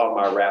hell about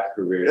my rap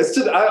career.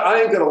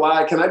 I ain't gonna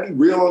lie. Can I be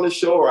real on this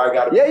show, or I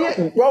gotta?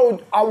 Yeah,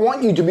 bro. I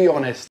want you to be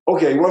honest.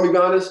 Okay, you want me to be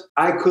honest?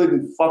 I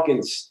couldn't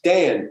fucking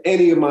stand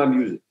any of my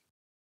music.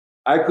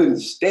 I couldn't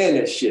stand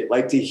that shit.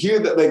 Like, to hear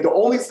that, like, the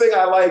only thing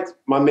I liked,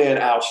 my man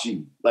Al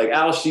Sheed. Like,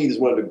 Al Sheed is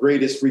one of the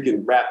greatest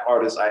freaking rap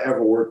artists I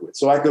ever worked with.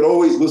 So I could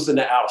always listen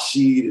to Al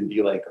Sheed and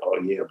be like, oh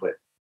yeah, but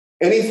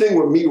anything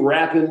with me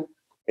rapping,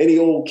 any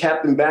old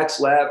Captain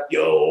Backslap,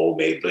 yo,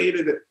 maybe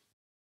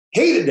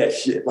hated that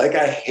shit. Like,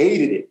 I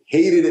hated it.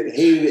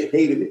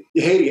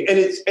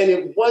 And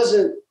it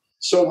wasn't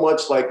so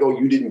much like, oh,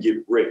 you didn't get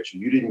rich, or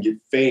you didn't get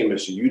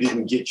famous, or you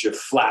didn't get your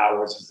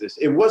flowers.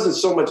 It wasn't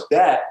so much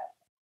that.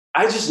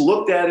 I just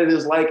looked at it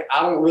as like,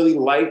 I don't really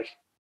like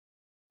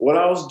what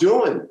I was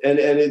doing. And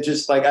it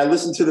just like, I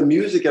listened to the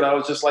music and I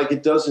was just like,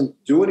 it doesn't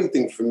do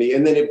anything for me.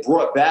 And then it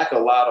brought back a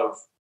lot of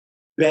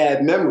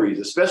bad memories,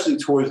 especially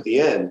towards the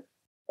end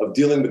of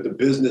dealing with the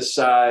business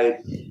side,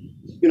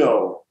 you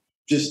know,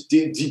 just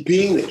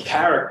being the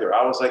character.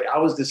 I was like, I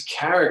was this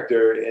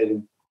character,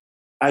 and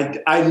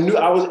I knew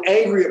I was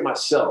angry at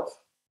myself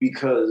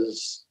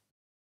because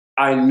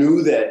I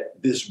knew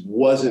that this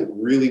wasn't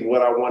really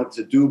what I wanted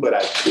to do, but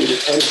I did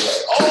it anyway.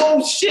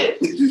 Oh shit!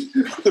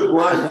 The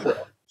blind.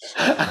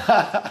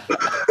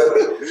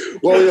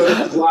 Well, you know,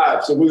 this is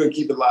live, so we're gonna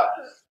keep it live.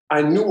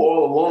 I knew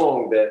all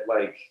along that,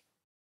 like,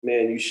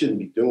 man, you shouldn't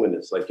be doing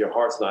this. Like, your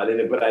heart's not in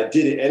it, but I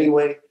did it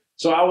anyway.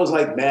 So I was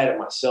like mad at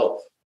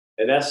myself.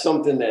 And that's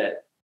something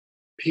that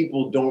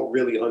people don't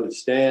really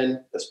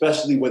understand,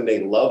 especially when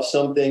they love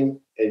something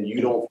and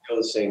you don't feel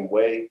the same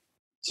way.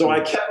 So I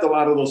kept a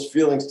lot of those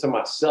feelings to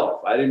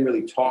myself. I didn't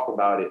really talk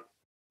about it.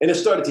 And it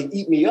started to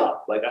eat me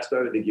up. Like, I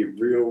started to get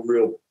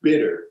real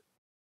bitter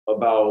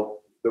about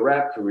the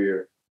rap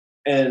career.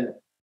 And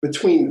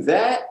between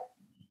that,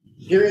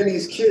 hearing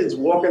these kids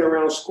walking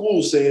around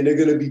school saying they're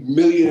gonna be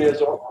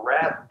millionaires off of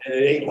rap, and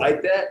it ain't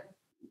like that.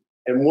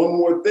 And one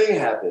more thing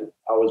happened.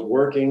 I was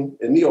working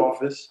in the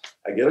office.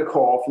 I get a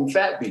call from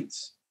Fat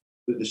Beats,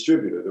 the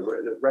distributor,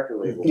 the record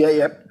label.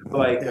 Yeah.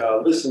 Like,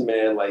 listen,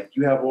 man, like,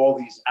 you have all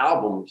these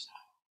albums,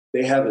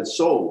 they haven't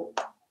sold.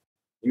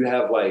 You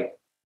have like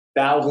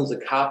thousands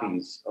of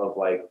copies of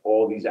like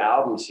all these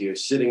albums here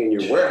sitting in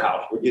your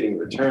warehouse. We're getting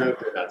returned,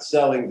 they're not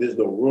selling, there's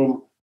no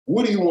room.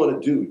 What do you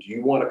want to do? Do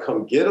you want to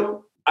come get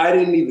them? I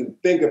didn't even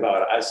think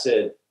about it. I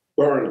said,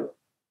 burn them.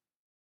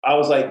 I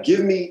was like,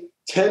 give me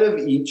 10 of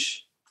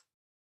each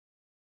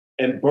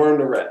and burn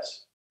the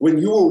rest. When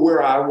you were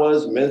where I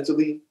was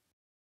mentally,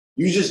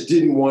 you just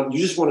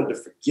wanted to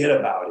forget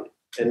about it.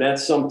 And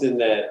that's something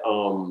that,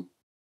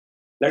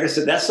 like I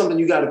said, that's something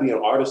you got to be an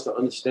artist to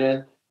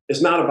understand.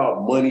 It's not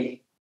about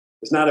money.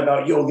 It's not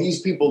about, yo, these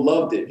people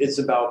loved it. It's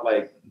about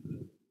like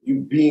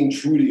you being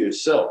true to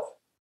yourself.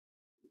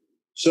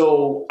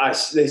 So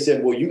they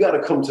said, well, you got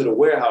to come to the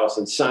warehouse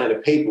and sign the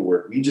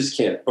paperwork. You just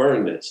can't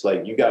burn this.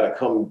 Like, you got to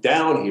come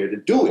down here to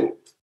do it.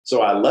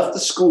 So I left the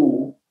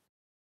school,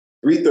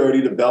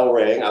 3:30, the bell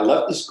rang. I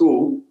left the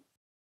school,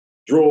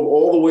 drove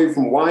all the way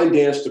from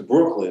Wyandanch to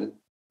Brooklyn,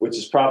 which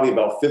is probably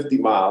about 50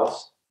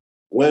 miles,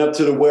 went up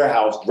to the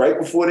warehouse right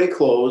before they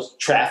closed,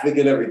 traffic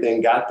and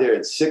everything, got there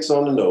at 6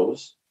 on the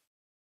nose,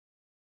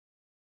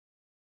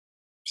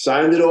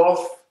 signed it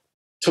off,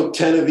 took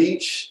 10 of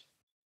each,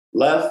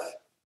 left,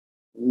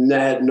 and I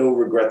had no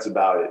regrets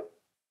about it.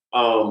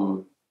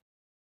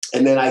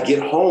 And then I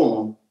get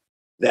home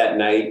that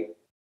night,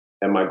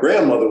 and my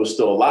grandmother was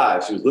still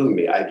alive. She was living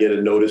with me. I get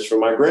a notice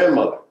from my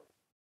grandmother.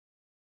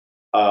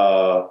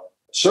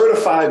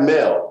 Certified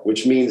mail,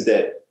 which means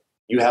that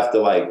you have to,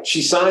 like,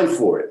 she signed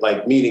for it,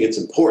 like, meaning it's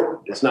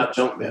important. It's not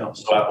junk mail.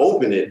 So I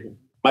open it.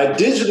 My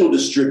digital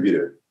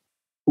distributor,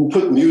 who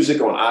put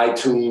music on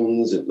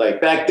iTunes, and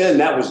like back then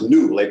that was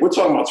new. Like, we're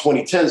talking about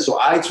 2010, so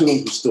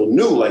iTunes was still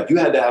new. Like, you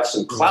had to have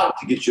some clout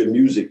to get your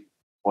music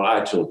on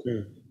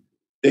iTunes.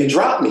 They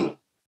dropped me.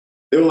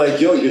 They were like,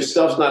 yo, your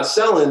stuff's not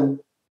selling.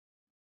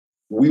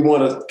 We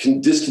want to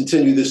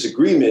discontinue this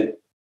agreement.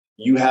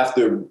 You have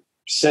to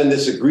send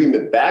this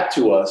agreement back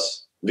to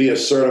us via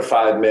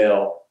certified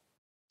mail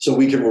so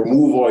we can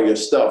remove all your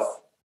stuff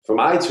from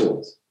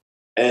iTunes.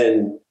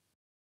 And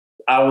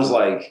I was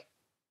like,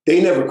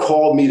 they never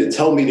called me to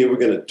tell me they were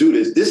going to do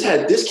this.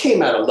 This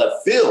came out of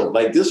left field.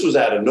 Like, this was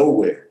out of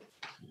nowhere,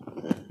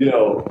 you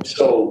know?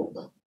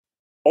 So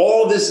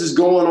all this is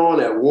going on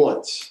at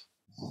once.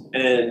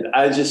 And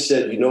I just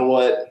said, you know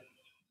what?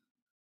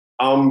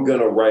 I'm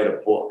going to write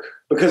a book.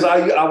 Because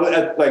I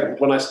would, like,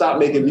 when I stopped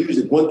making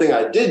music, one thing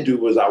I did do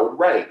was I would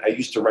write. I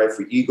used to write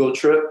for Ego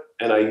Trip,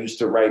 and I used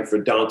to write for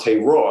Dante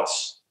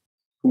Ross,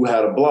 who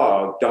had a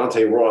blog.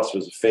 Dante Ross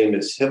was a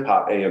famous hip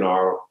hop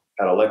A&R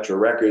at Elektra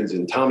Records,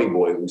 and Tommy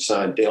Boy, who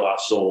signed De La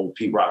Soul,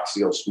 Pete Rock,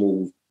 CL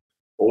Smooth,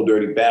 Old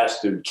Dirty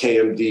Bastard,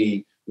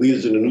 KMD,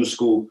 Leaders of the New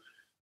School,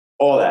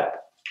 all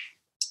that.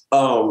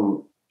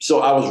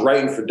 So I was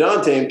writing for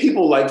Dante, and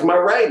people liked my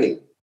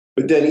writing.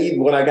 But then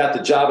even when I got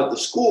the job at the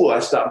school, I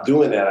stopped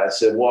doing that. I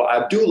said, well,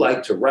 I do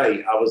like to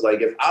write. I was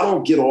like, if I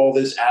don't get all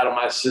this out of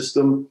my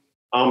system,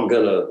 I'm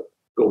going to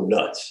go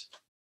nuts.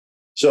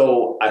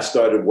 So I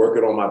started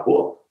working on my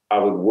book. I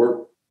would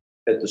work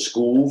at the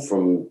school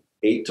from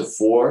 8 to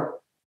 4.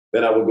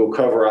 Then I would go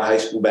cover a high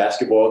school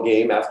basketball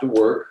game after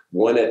work,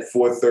 one at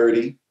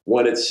 4:30,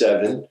 one at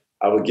 7.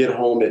 I would get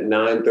home at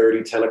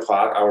 9:30, 10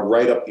 o'clock. I would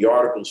write up the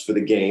articles for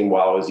the game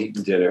while I was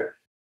eating dinner.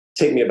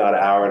 Take me about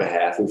an hour and a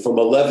half. And from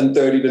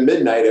 11:30 to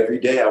midnight every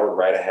day, I would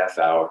write a half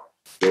hour,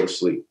 go to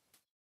sleep.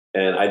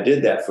 And I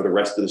did that for the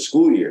rest of the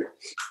school year.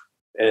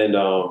 And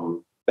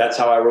that's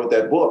how I wrote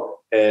that book.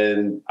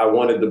 And I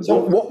wanted the book. So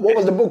what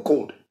was the book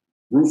called?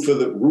 Root for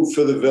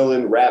the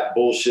Villain, Rap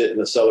Bullshit, and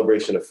the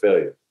Celebration of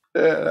Failure.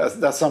 Yeah,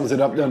 that sums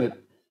it up, doesn't it?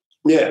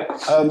 Yeah.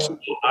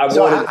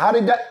 How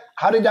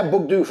did that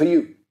book do for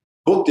you?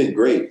 Book did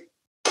great.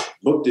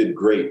 Book did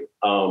great.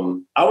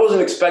 I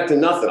wasn't expecting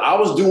nothing. I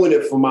was doing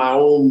it for my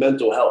own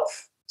mental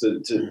health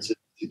to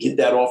get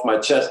that off my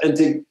chest,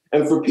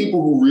 and for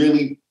people who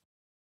really.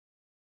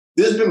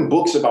 There's been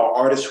books about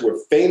artists who are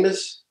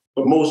famous,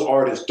 but most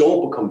artists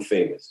don't become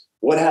famous.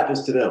 What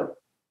happens to them?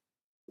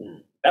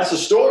 That's a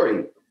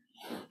story.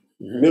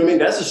 You know what I mean?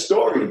 That's a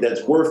story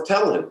that's worth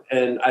telling.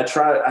 And I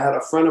had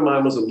a friend of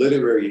mine was a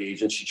literary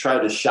agent. She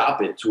tried to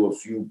shop it to a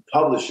few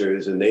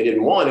publishers, and they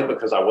didn't want it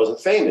because I wasn't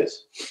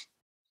famous.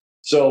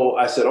 So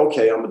I said,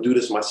 okay, I'm gonna do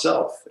this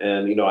myself.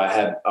 And you know,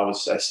 I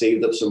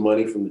saved up some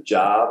money from the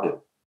job and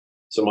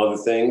some other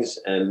things,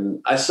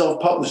 and I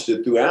self-published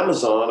it through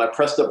Amazon. I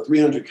pressed up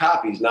 300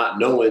 copies, not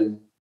knowing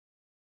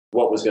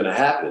what was gonna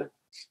happen.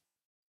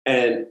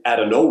 And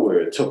out of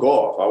nowhere, it took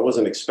off. I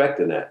wasn't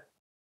expecting that.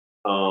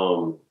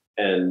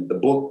 And the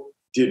book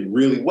did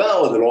really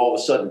well. And then all of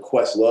a sudden,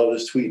 Questlove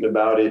is tweeting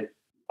about it.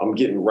 I'm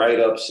getting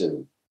write-ups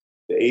in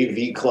the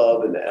AV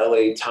Club and the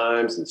LA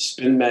Times and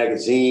Spin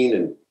Magazine.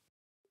 And,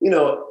 you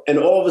know, and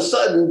all of a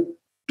sudden,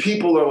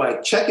 people are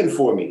like checking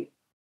for me.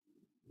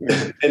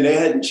 And they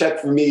hadn't checked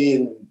for me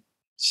in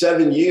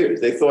 7 years.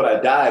 They thought I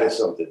died or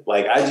something.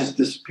 Like, I just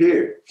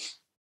disappeared.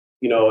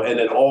 You know, and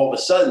then all of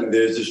a sudden,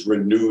 there's this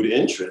renewed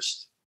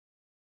interest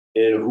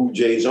in who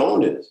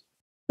Jzone is.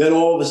 Then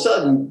all of a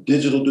sudden,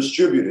 digital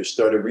distributors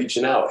started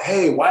reaching out.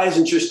 Hey, why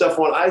isn't your stuff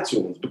on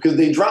iTunes? Because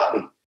they dropped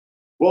me.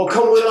 Well,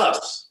 come with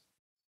us.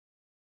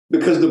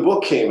 Because the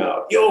book came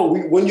out. Yo,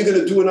 when you going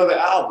to do another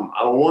album?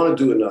 I don't want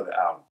to do another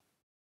album.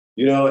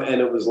 You know,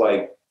 and it was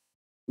like,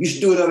 you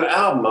should do another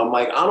album. I'm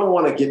like, I don't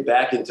want to get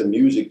back into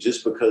music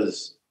just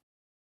because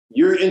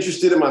you're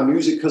interested in my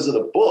music because of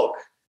the book.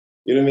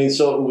 You know what I mean?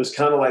 So it was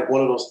kind of like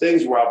one of those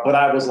things where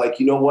I was like,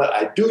 you know what?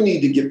 I do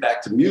need to get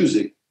back to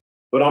music,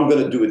 but I'm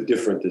going to do it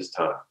different this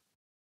time.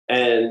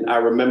 And I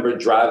remember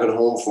driving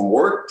home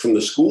from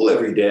the school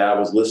every day. I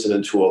was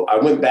listening I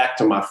went back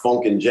to my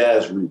funk and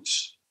jazz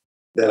roots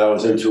that I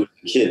was into as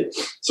a kid.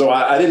 So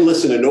I didn't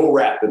listen to no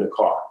rap in the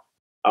car.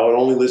 I would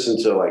only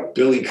listen to like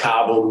Billy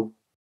Cobham,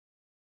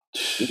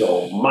 you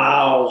know,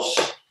 Miles,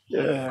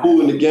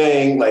 Kool and the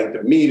Gang, like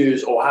the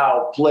Meters,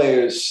 Ohio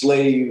Players,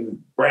 Slave,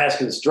 Brass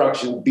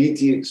Construction,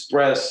 BT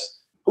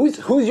Express.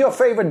 Who's your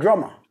favorite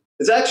drummer?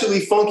 It's actually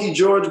Funky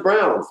George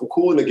Brown from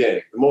Kool and the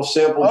Gang, the most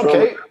sampled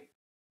drummer.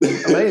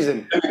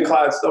 Amazing. And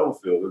Clyde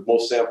Stubblefield, the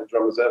most sampled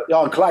drummers ever.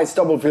 Yo, Clyde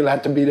Stubblefield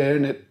had to be there,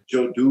 innit?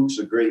 Joe Duke's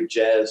a great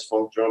jazz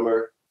funk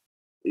drummer.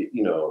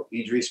 You know,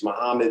 Idris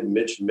Muhammad,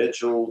 Mitch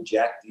Mitchell,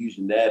 Jack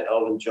DeJohnette,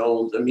 Elvin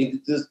Jones. I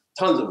mean, there's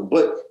tons of them.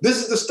 But this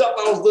is the stuff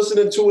I was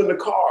listening to in the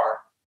car.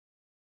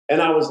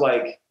 And I was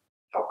like,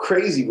 how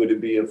crazy would it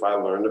be if I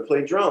learned to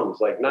play drums?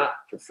 Like, not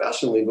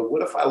professionally, but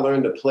what if I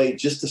learned to play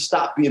just to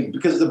stop being,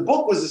 because the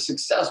book was a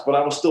success, but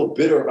I was still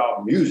bitter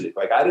about music.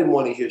 Like, I didn't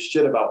want to hear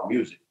shit about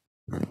music.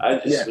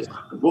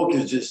 The book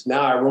is just,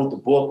 now I wrote the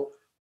book.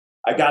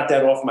 I got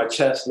that off my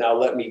chest. Now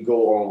let me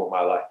go on with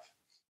my life.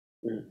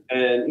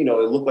 And, you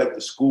know, it looked like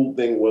the school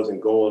thing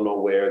wasn't going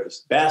nowhere.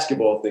 This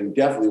basketball thing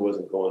definitely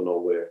wasn't going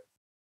nowhere.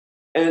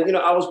 And, you know,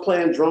 I was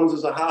playing drums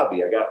as a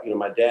hobby.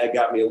 My dad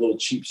got me a little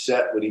cheap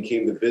set when he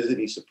came to visit.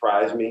 He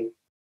surprised me.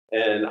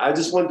 And I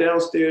just went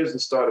downstairs and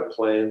started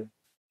playing.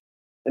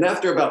 And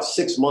after about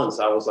 6 months,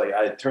 I was like,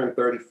 I had turned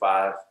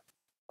 35.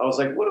 I was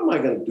like, what am I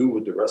going to do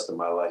with the rest of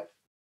my life?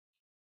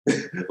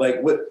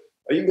 Like, what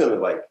are you going to,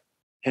 like,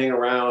 hang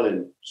around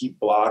and keep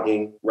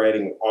blogging,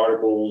 writing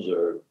articles,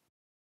 or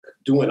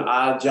doing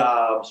odd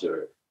jobs,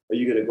 or are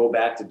you going to go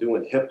back to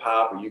doing hip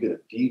hop? Are you going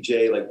to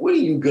DJ? Like, what are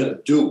you going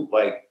to do?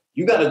 Like,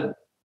 you got to,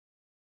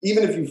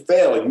 even if you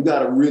fail, you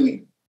got to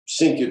really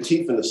sink your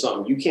teeth into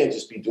something. You can't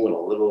just be doing a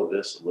little of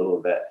this, a little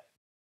of that.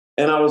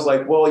 And I was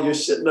like, well, you're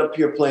sitting up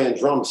here playing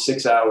drums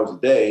 6 hours a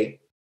day.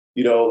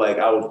 You know, like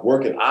I was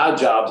working odd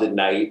jobs at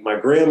night. My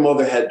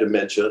grandmother had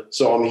dementia.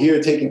 So I'm here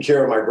taking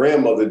care of my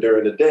grandmother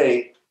during the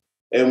day.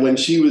 And when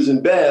she was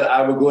in bed,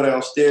 I would go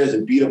downstairs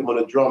and beat up on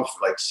the drums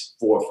for like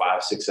 4,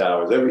 5, 6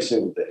 hours every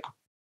single day.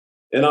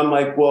 And I'm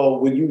like, well,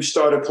 when you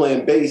started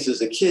playing bass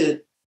as a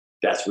kid,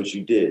 that's what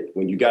you did.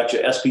 When you got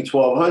your SP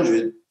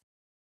 1200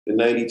 in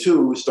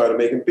 92, started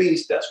making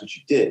beats, that's what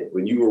you did.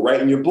 When you were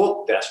writing your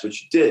book, that's what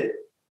you did.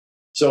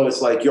 So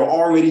it's like you're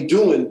already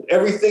doing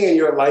everything in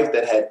your life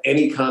that had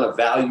any kind of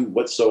value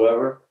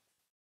whatsoever.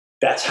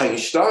 That's how you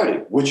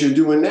started. What you're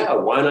doing now,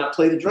 why not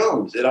play the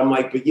drums? And I'm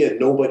like, but yeah,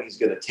 nobody's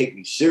going to take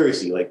me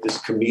seriously. Like this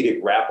comedic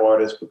rap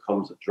artist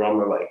becomes a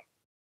drummer. Like,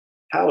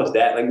 how is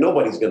that? Like,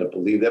 nobody's going to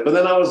believe that. But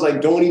then I was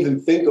like, don't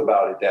even think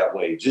about it that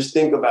way. Just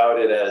think about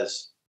it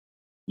as,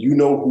 you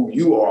know who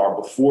you are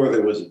before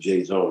there was a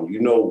J-Zone.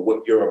 You know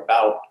what you're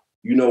about.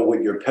 You know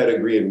what your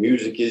pedigree in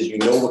music is. You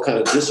know what kind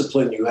of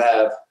discipline you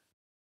have.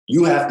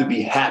 You have to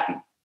be happy.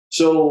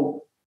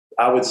 So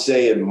I would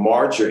say in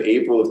March or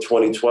April of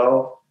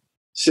 2012,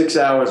 6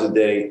 hours a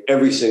day,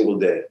 every single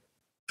day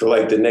for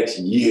like the next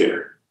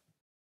year.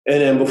 And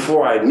then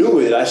before I knew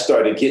it, I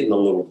started getting a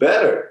little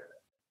better.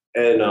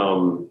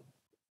 And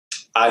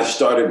I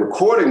started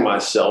recording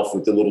myself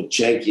with the little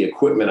janky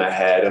equipment I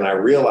had. And I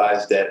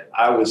realized that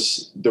I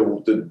was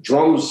the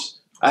drums.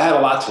 I had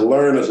a lot to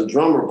learn as a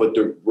drummer, but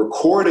the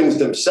recordings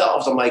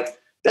themselves, I'm like,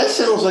 that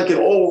sounds like an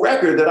old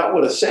record that I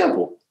would have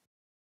sampled.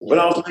 When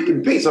I was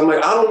making beats, I'm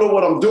like, I don't know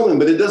what I'm doing,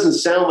 but it doesn't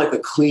sound like a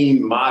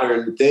clean,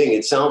 modern thing.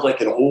 It sounds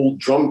like an old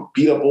drum,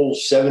 beat up old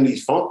 70s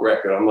funk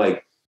record. I'm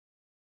like,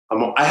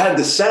 I had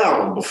the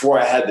sound before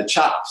I had the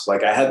chops.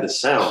 Like I had the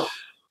sound.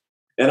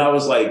 And I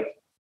was like,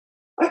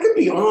 I could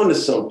be on to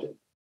something.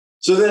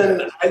 So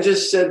then I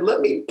just said,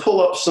 let me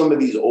pull up some of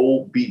these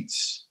old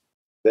beats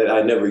that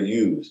I never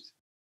used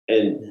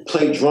and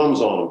play drums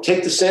on them.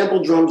 Take the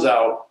sample drums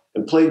out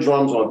and play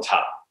drums on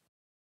top.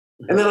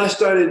 And then I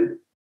started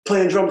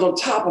playing drums on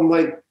top. I'm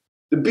like,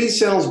 the beat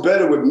sounds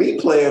better with me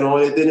playing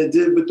on it than it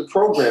did with the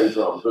program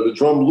drums or the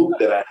drum loop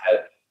that I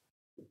had.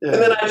 Yeah.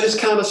 And then I just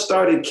kind of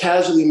started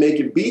casually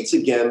making beats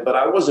again, but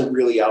I wasn't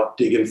really out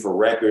digging for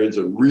records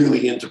or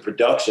really into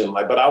production.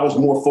 But I was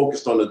more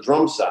focused on the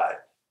drum side.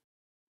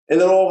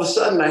 And then all of a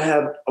sudden I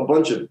had a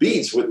bunch of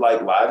beats with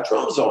like live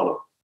drums on them.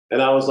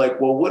 And I was like,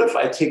 well, what if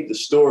I take the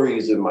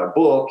stories in my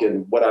book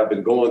and what I've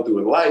been going through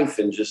in life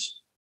and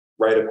just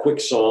write a quick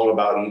song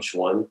about each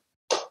one,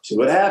 see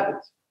what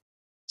happens.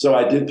 So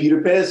I did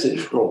Peter Pan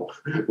Syndrome,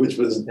 which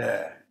was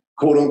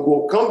quote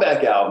unquote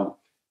comeback album.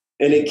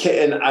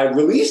 And I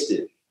released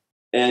it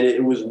and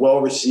it was well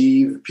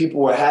received.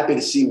 People were happy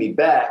to see me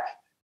back,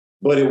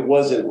 but it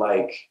wasn't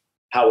like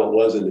how it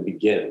was in the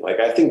beginning. Like,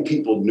 I think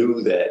people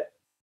knew that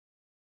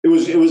it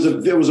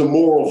was a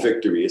moral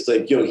victory. It's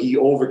like, he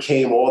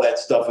overcame all that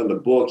stuff in the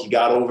book. He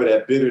got over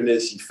that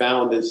bitterness. He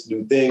found this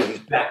new thing. He's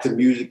back to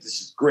music.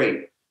 This is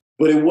great.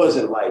 But it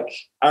wasn't like,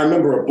 I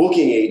remember a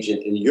booking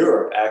agent in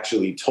Europe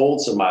actually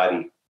told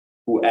somebody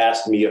who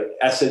asked me,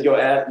 I said,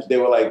 they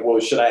were like,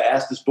 well, should I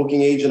ask this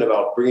booking agent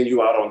about bringing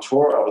you out on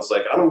tour? I was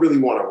like, I don't really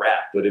want to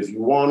rap, but if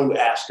you want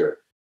to ask her,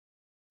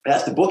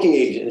 ask the booking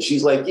agent. And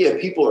she's like, yeah,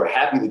 people are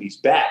happy that he's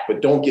back,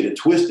 but don't get it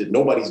twisted.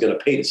 Nobody's going to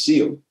pay to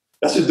see him.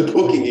 That's what the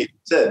booking agent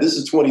said. This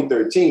is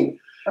 2013.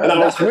 And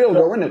that's real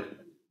though, isn't it?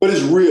 But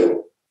it's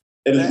real.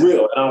 It is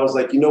real. And I was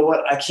like, you know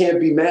what? I can't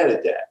be mad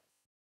at that.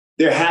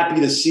 They're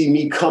happy to see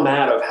me come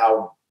out of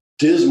how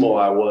dismal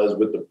I was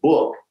with the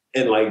book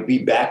and like be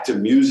back to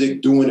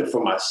music, doing it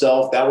for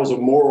myself. That was a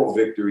moral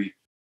victory,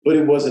 but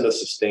it wasn't a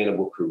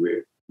sustainable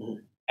career.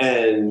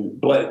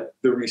 But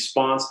the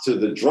response to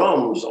the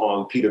drums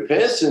on Peter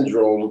Pan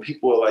Syndrome,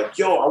 people were like,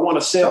 yo, I want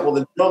to sample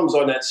the drums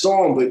on that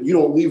song, but you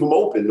don't leave them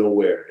open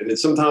nowhere. And then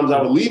sometimes I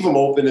would leave them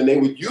open and they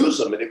would use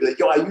them. And they'd be like,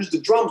 yo, I used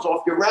the drums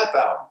off your rap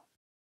album.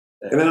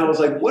 And then I was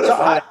like, what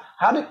if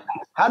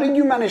how did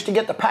you manage to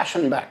get the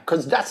passion back?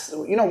 Because that's,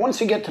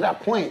 once you get to that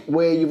point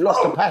where you've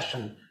lost the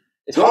passion,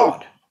 it's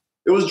hard.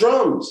 It was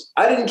drums.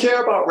 I didn't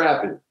care about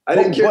rapping. I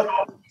didn't care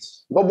about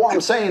this. But what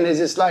I'm saying is,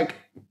 it's like,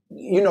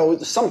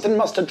 something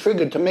must have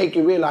triggered to make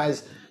you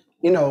realize,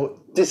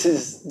 this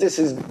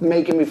is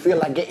making me feel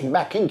like getting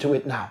back into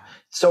it now.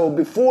 So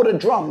before the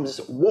drums,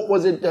 what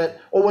was it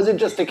or was it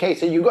just a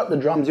case that you got the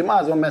drums, you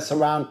might as well mess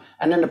around,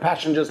 and then the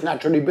passion just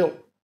naturally built?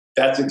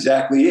 That's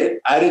exactly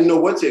it. I didn't know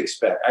what to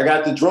expect. I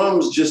got the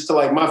drums just to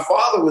my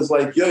father was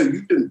like, yo,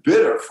 you've been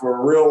bitter for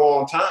a real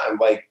long time.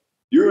 Like,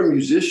 you're a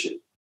musician.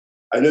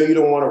 I know you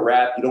don't want to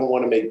rap. You don't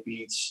want to make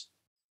beats.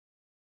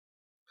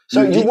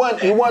 So you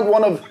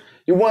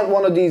weren't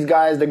one of these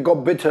guys that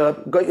got bitter,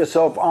 got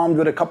yourself armed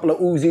with a couple of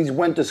Uzis,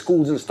 went to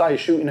schools and started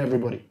shooting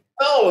everybody.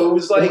 No, it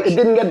was like... It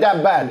didn't get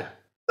that bad.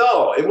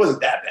 No, it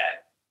wasn't that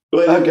bad.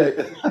 But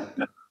Okay.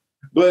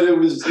 it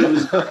was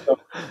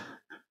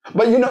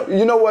But you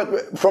know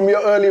what? From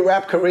your early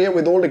rap career,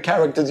 with all the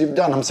characters you've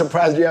done, I'm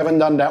surprised you haven't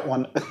done that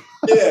one.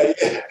 yeah,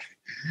 yeah.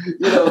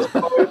 So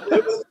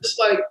it was just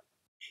like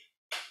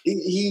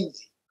he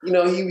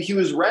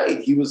was right.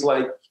 He was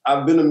like,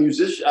 I've been a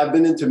musician. I've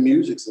been into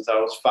music since I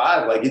was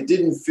 5. Like it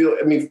didn't feel.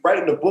 I mean,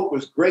 writing a book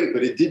was great,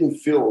 but it didn't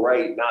feel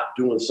right not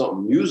doing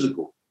something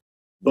musical.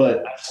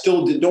 But I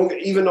still don't.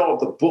 Even though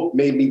the book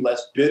made me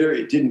less bitter,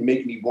 it didn't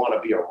make me want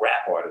to be a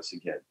rap artist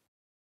again.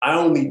 I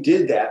only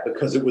did that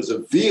because it was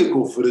a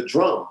vehicle for the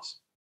drums.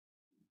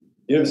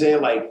 You know what I'm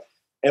saying? Like,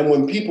 and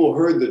when people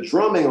heard the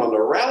drumming on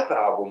the rap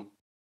album,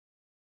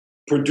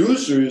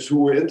 producers who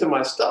were into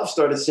my stuff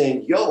started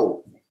saying,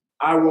 "Yo,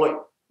 I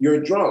want your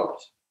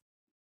drums."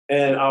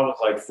 And I was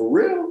like, "For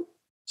real?"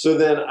 So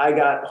then I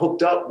got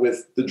hooked up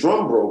with the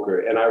drum broker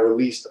and I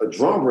released a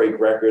drum break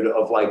record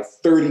of like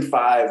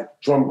 35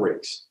 drum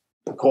breaks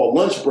called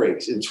Lunch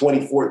Breaks in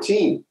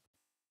 2014.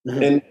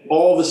 Mm-hmm. And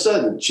all of a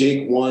sudden,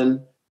 Jake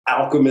One,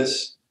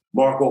 Alchemist,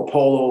 Marco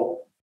Polo,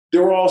 they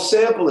were all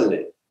sampling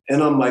it.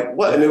 And I'm like,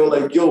 what? And they were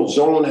like, yo,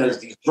 Zone has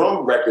these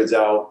drum records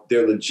out.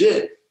 They're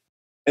legit.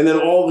 And then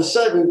all of a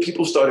sudden,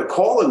 people started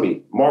calling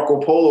me. Marco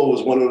Polo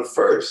was one of the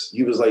first.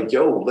 He was like,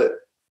 yo,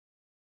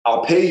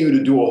 I'll pay you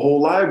to do a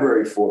whole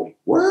library for me.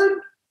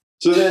 Word?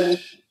 So then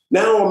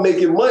now I'm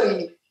making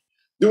money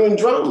doing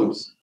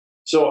drums.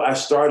 So I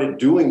started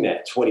doing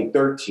that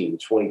 2013,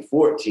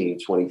 2014,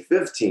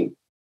 2015.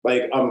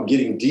 Like I'm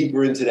getting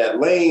deeper into that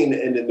lane.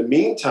 And in the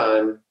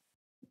meantime,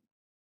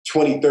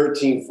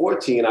 2013,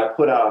 14, I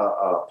put out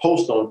a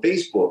post on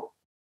Facebook.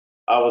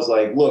 I was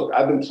like, look,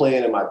 I've been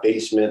playing in my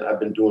basement. I've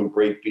been doing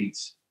break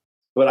beats,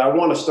 but I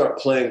want to start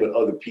playing with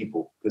other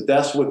people because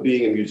that's what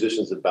being a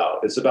musician is about.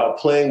 It's about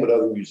playing with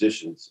other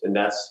musicians. And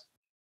that's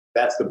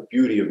the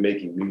beauty of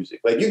making music.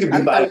 Like you can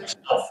be by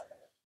yourself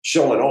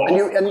showing off.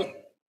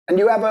 And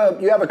you have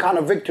a kind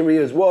of victory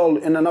as well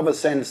in another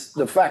sense,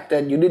 the fact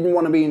that you didn't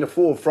want to be in the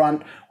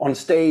forefront on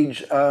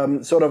stage,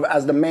 sort of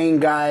as the main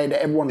guy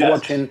that everyone's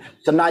watching.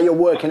 So now you're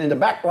working in the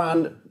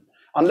background.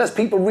 Unless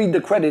people read the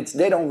credits,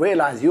 they don't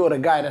realize you're the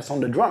guy that's on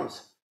the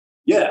drums.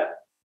 Yeah,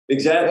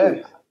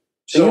 exactly. Yeah.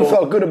 So you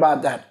felt good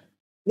about that.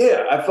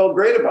 Yeah, I felt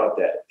great about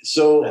that.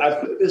 So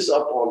I put this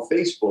up on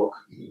Facebook.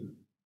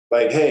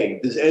 Like, hey,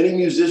 does any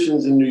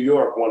musicians in New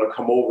York want to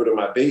come over to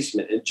my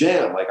basement and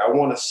jam? Like, I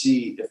want to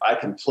see if I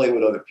can play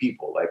with other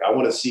people. Like, I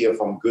want to see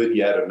if I'm good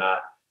yet or not.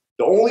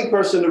 The only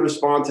person to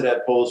respond to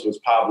that post was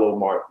Pablo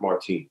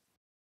Martin,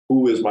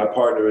 who is my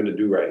partner in the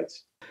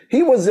Du-Rites.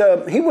 He was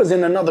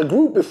in another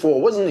group before,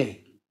 wasn't he?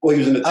 Well, he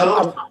was in the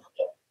Tom.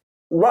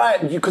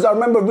 Right, because I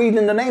remember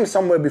reading the name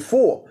somewhere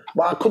before,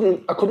 but I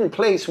couldn't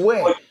place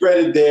where. Well, he read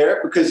it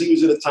there because he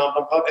was in the Tom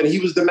Pop, and he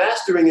was the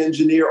mastering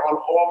engineer on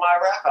all my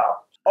rap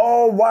albums.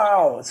 Oh,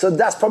 wow. So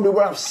that's probably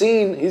where I've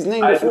seen his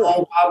name before. I've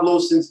known Pablo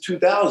since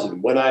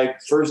 2000. When I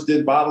first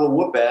did Bottle of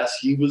Whoop Ass,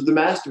 he was the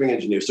mastering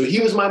engineer. So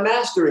he was my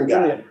mastering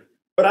guy. Yeah.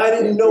 But I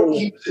didn't know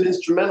he was an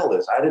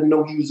instrumentalist. I didn't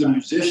know he was a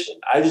musician.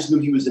 I just knew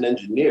he was an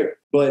engineer.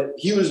 But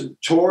he was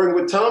touring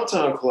with Tom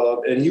Tom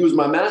Club, and he was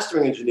my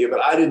mastering engineer,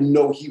 but I didn't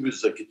know he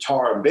was a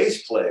guitar and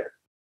bass player.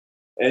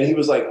 And he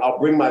was like, I'll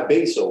bring my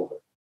bass over,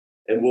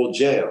 and we'll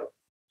jam.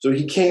 So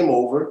he came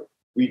over.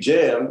 We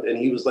jammed, and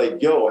he was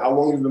like, yo, how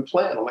long have you been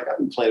playing? I'm like, I've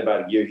been playing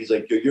about a year. He's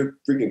like, yo, you're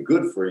freaking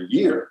good for a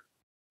year.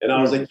 And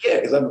I was like, yeah,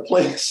 because I've been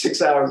playing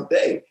 6 hours a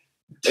day.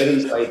 And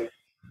he's like,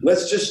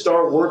 let's just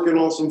start working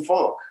on some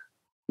funk,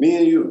 me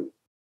and you.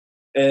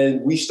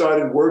 And we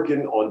started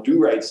working on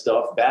Du-Rites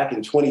stuff back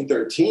in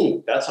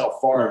 2013. That's how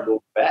far it goes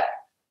back.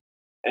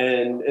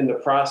 And in the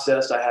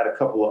process, I had a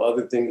couple of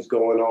other things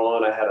going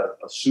on. I had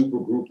a super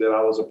group that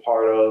I was a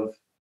part of.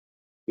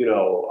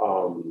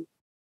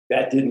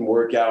 That didn't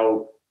work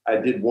out. I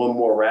did one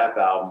more rap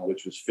album,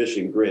 which was Fish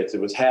and Grits.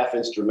 It was half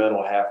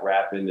instrumental, half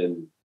rapping.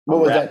 And what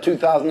was that,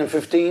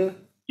 2015?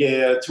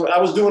 Yeah, I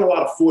was doing a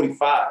lot of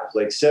 45s,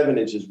 like 7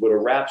 inches with a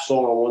rap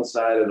song on one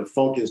side and a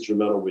funk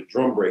instrumental with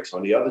drum breaks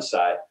on the other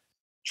side.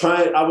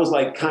 I was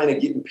like kind of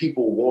getting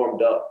people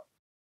warmed up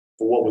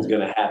for what was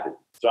going to happen.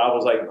 So I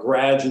was like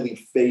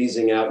gradually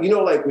phasing out. You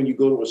know, like when you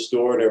go to a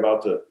store and they're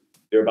about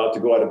to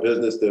go out of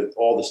business,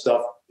 all the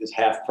stuff is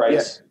half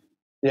price.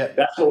 Yeah.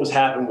 That's what was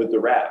happening with the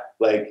rap.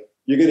 Like,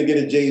 you're going to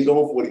get a Jay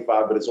Zone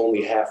 45, but it's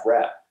only half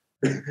rap.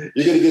 You're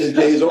going to get a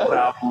Jay Zone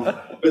album,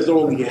 but it's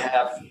only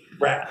half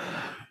rap.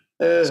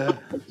 So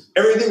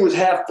everything was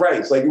half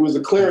price. Like, it was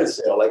a clearance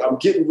sale. Like, I'm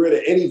getting rid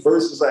of any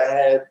verses I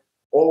had,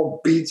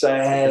 all beats I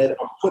had.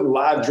 I'm putting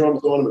live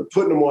drums on them and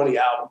putting them on the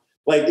album.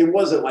 Like, it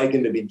wasn't like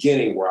in the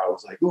beginning where I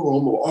was like, oh,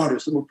 I'm an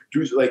artist, I'm a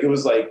producer. Like, it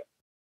was like,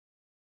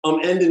 I'm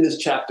ending this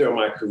chapter of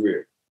my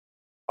career.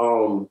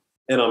 And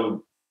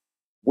I'm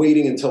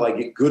waiting until I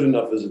get good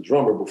enough as a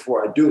drummer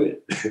before I do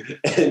it.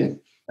 And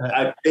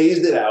I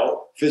phased it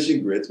out, Fish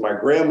and Grits. My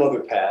grandmother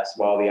passed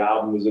while the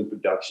album was in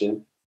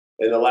production.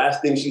 And the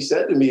last thing she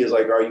said to me is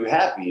like, are you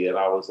happy? And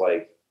I was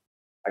like,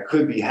 I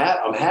could be happy.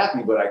 I'm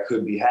happy, but I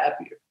could be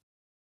happier.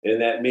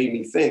 And that made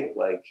me think,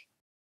 like,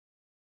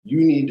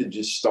 you need to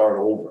just start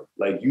over.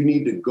 Like, you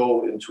need to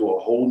go into a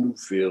whole new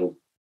field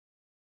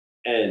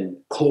and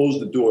close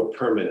the door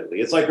permanently.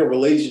 It's like a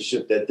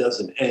relationship that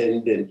doesn't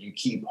end and you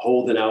keep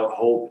holding out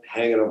hope,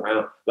 hanging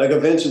around. Like,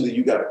 eventually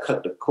you got to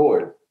cut the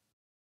cord.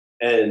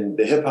 And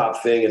the hip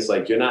hop thing is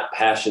like, you're not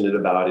passionate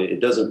about it. It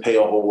doesn't pay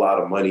a whole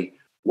lot of money.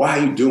 Why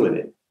are you doing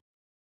it?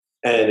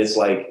 And it's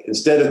like,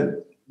 instead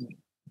of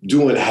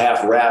doing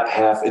half rap,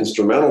 half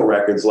instrumental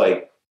records,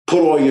 like,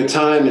 put all your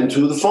time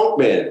into the funk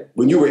band.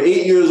 When you were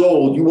 8 years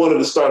old, you wanted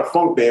to start a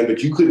funk band,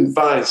 but you couldn't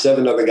find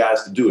 7 other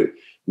guys to do it.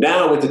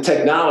 Now with the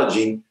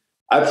technology,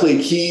 I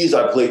play keys,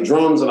 I play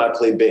drums, and I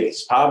play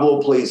bass.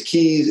 Pablo plays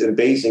keys and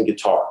bass and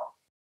guitar.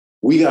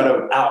 We got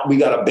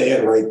a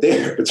band right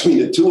there between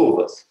the two of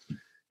us.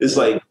 It's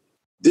like,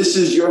 this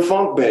is your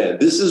funk band.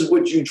 This is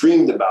what you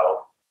dreamed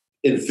about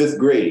in 5th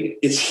grade.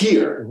 It's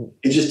here.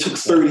 It just took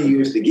 30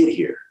 years to get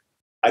here.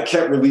 I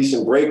kept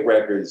releasing break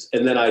records,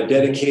 and then I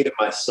dedicated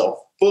myself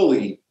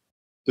fully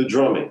to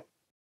drumming.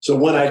 So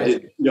when I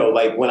did,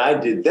 when I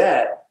did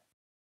that,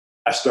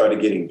 I started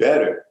getting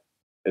better.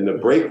 And the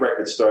break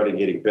records started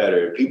getting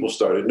better, and people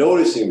started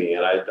noticing me.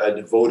 And I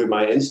devoted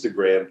my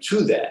Instagram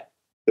to that,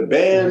 the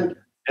band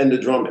and the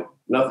drumming,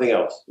 nothing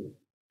else.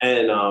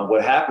 And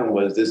what happened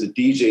was, there's a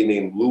DJ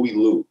named Louie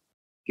Lou.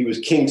 He was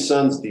King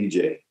Son's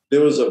DJ.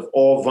 There was an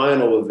all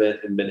vinyl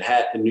event in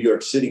Manhattan, New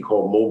York City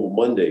called Mobile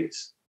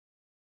Mondays.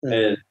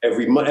 And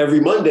every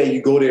Monday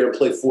you go there and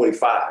play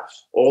 45s.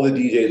 All the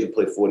DJs would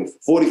play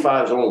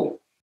 45s only.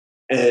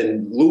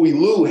 And Louie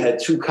Lou had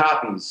 2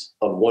 copies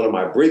of one of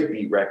my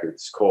breakbeat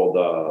records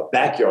called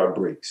Backyard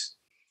Breaks.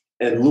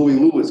 And Louie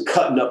Lou was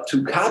cutting up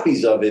 2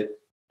 copies of it.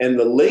 And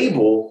the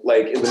label,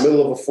 like, in the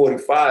middle of a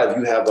 45,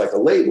 you have like a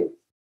label.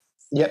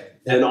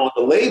 Yep. And on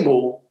the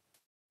label,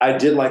 I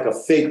did like a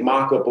fake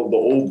mock-up of the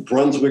old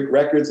Brunswick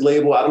Records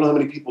label. I don't know how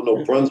many people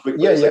know Brunswick.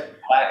 Yeah, yeah.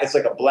 It's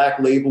like a black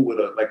label with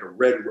a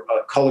red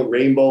color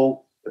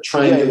rainbow, a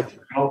triangle.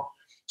 Yeah.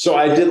 So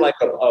I did like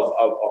a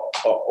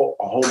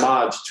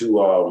homage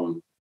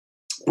to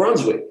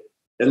Brunswick.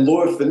 And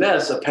Lord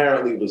Finesse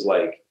apparently was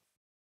like,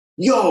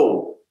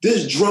 yo,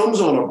 there's drums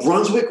on a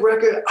Brunswick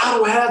record? I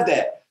don't have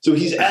that. So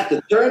he's at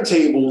the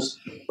turntables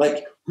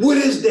like, what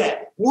is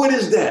that? What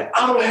is that?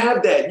 I don't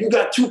have that. You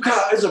got 2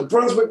 copies of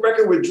Brunswick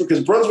record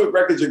because Brunswick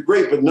records are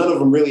great, but none of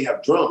them really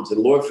have drums. And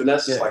Lord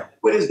Finesse is like,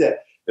 what is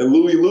that? And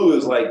Louie Lou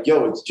is like,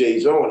 yo, it's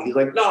J-Zone. He's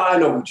like, no, I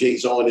know who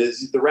J-Zone is.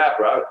 He's the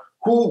rapper.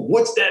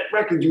 What's that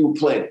record you were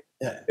playing?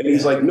 Yeah. And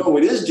he's like, no,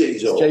 it is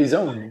J-Zone.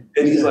 J-Zone.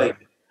 And he's like,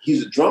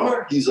 he's a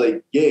drummer? He's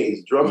like, yeah,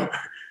 he's a drummer.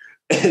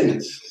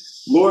 And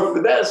Lord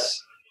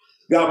Finesse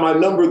got my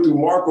number through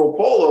Marco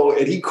Polo,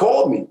 and he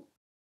called me.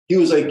 He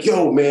was like,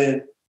 yo,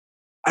 man,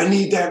 I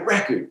need that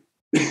record.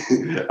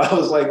 I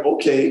was like,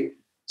 okay.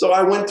 So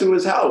I went to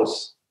his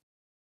house.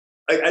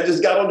 I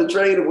just got on the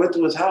train and went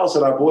to his house,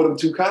 and I bought him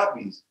 2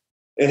 copies.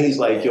 And he's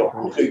like, yo,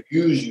 I'm going to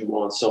use you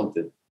on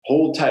something.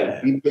 Hold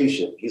tight. Be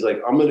patient. He's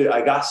like,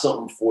 I got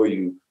something for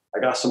you. I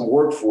got some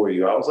work for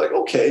you. I was like,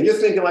 okay. And you're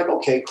thinking like,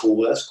 okay,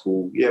 cool. That's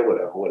cool. Yeah,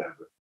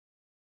 whatever.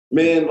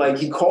 Man, like,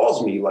 he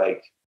calls me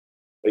like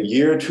a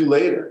year or 2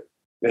 later.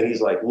 And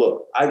he's like,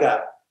 look, I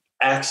got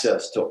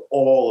access to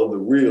all of the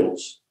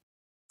reels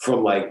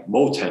from like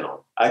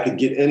Motown. I could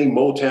get any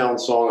Motown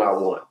song I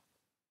want.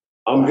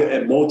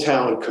 And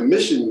Motown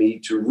commissioned me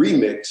to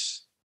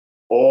remix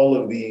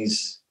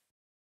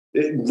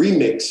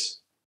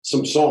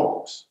some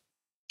songs.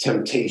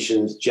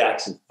 Temptations,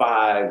 Jackson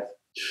 5,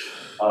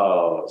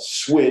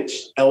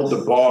 Switch, El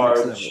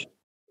DeBarge.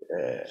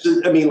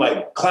 I mean,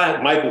 like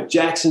Michael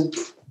Jackson,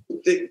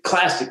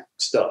 classic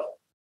stuff.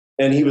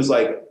 And he was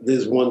like,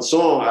 there's one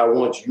song I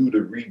want you to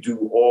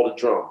redo all the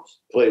drums,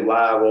 play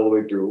live all the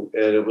way through.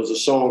 And it was a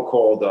song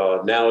called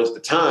Now Is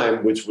the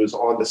Time, which was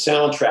on the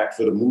soundtrack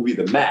for the movie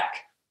The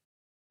Mac.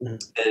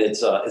 And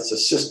it's a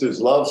sister's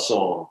love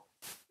song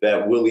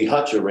that Willie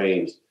Hutch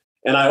arranged.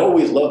 And I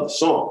always loved the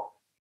song.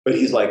 But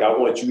he's like, I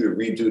want you to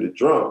redo the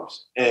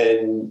drums.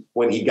 And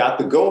when he got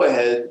the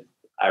go-ahead,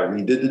 I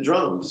redid the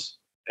drums.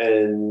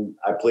 And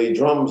I played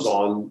drums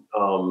on,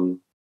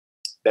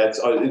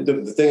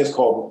 the thing is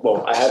called,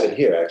 well, I have it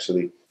here,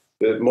 actually,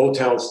 the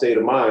Motown State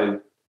of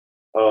Mind.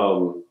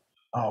 Oh,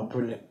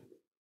 brilliant.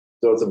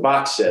 So it's a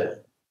box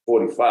set,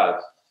 45.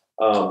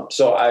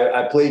 So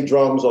I played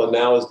drums on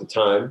Now Is the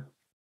Time.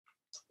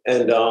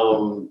 And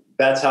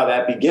that's how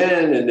that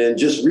began. And then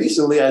just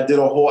recently, I did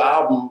a whole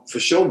album for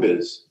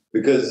Showbiz.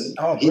 Because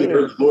he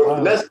heard Lord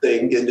Finesse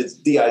thing, and it's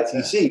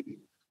DITC. Yeah.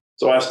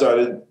 So I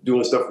started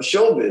doing stuff for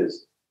Showbiz.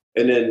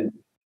 And then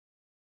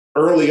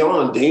early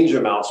on,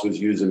 Danger Mouse was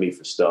using me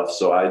for stuff.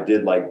 So I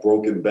did like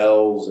Broken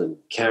Bells and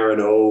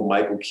Karen O,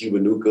 Michael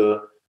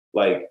Kiwanuka.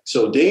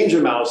 So Danger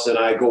Mouse and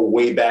I go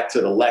way back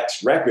to the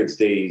Lex Records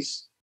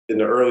days in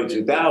the early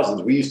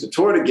 2000s. We used to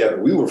tour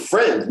together. We were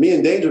friends. Me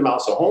and Danger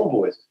Mouse are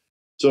homeboys.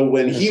 So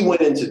when he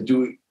went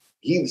into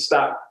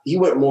he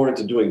went more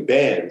into doing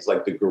bands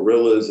like the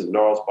Gorillas and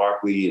Gnarls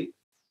Barkley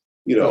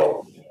and,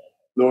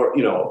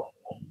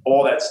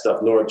 all that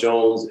stuff, Nora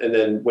Jones. And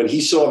then when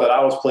he saw that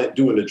I was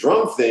doing the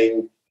drum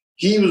thing,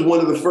 he was one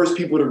of the first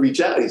people to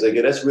reach out. He's like,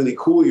 yeah, that's really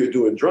cool. You're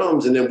doing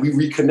drums. And then we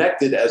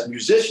reconnected as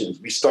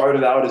musicians. We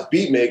started out as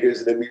beat makers,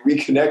 and then we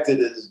reconnected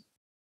as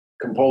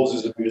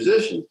composers and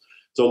musicians.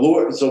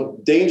 So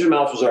Danger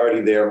Mouse was already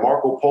there.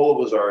 Marco Polo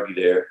was already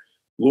there.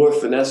 Lord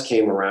Finesse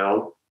came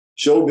around.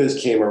 Showbiz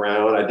came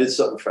around. I did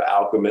something for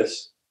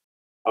Alchemist.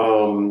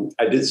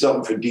 I did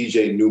something for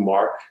DJ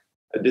Newmark.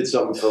 I did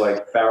something for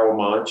like Pharoah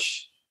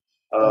Monch.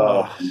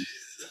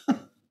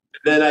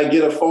 Then I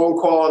get a phone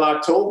call in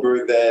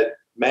October that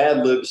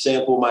Madlib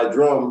sampled my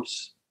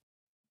drums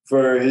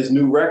for his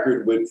new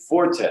record with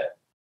Fortet.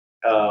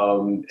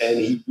 And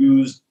he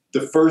used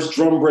the first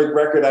drum break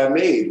record I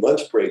made,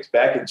 Lunch Breaks,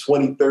 back in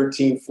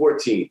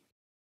 2013-14.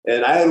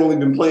 And I had only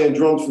been playing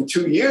drums for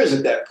 2 years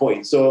at that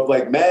point. So if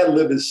like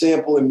Madlib is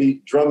sampling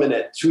me drumming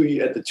at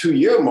the 2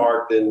 year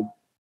mark, then,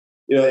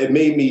 you know, it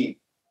made me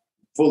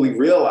fully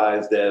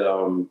realize that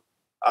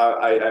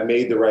I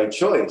made the right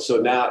choice. So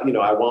now, you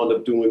know, I wound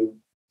up doing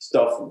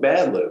stuff with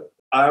Madlib.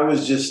 I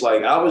was just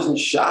like, I was in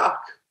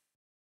shock.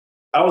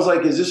 I was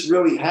like, is this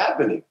really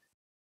happening?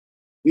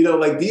 You know,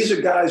 like these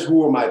are guys who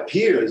were my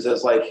peers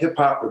as like hip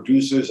hop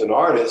producers and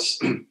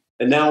artists. And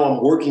now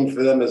I'm working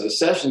for them as a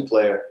session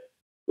player.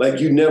 Like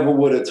you never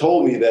would have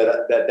told me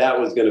that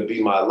was going to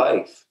be my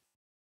life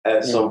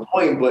at some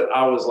point. But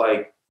I was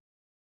like,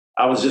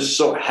 I was just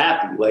so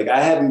happy. Like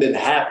I haven't been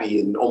happy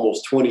in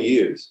almost 20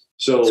 years.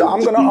 So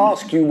I'm going to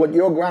ask you what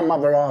your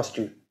grandmother asked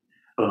you.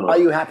 Are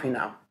you happy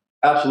now?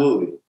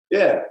 Absolutely.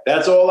 Yeah.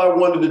 That's all I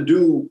wanted to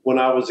do when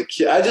I was a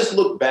kid. I just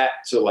look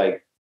back to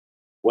like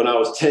when I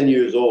was 10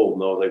 years old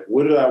and I was like,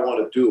 what did I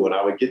want to do? And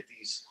I would get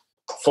these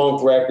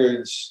funk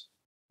records,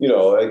 you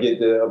know,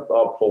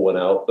 I'll pull one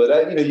out,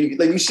 but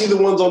you see the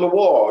ones on the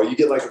wall, or you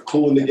get like a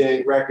Kool in the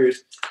Gang record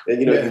and,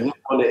 you know, you look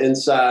on the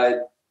inside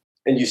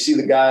and you see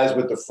the guys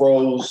with the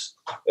fros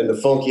and the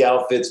funky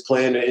outfits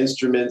playing their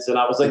instruments. And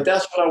I was like,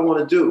 that's what I want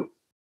to do.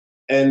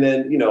 And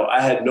then, you know, I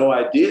had no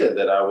idea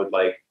that I would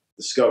like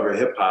discover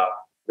hip hop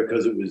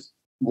because it was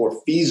more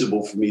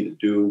feasible for me to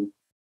do.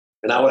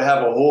 And I would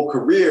have a whole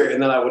career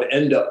and then I would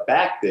end up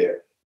back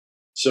there.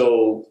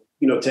 So,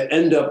 you know, to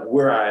end up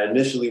where I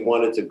initially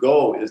wanted to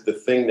go is the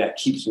thing that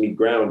keeps me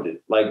grounded.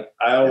 Like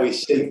I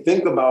always say,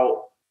 think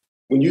about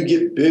when you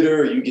get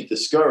bitter, you get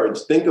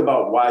discouraged, think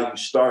about why you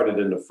started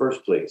in the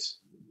first place.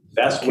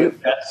 That's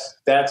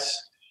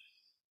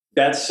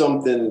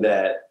something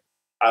that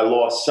I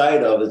lost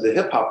sight of as a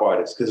hip hop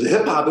artist. Because the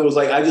hip hop, it was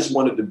like, I just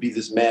wanted to be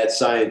this mad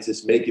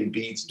scientist making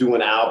beats,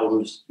 doing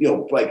albums, you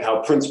know, like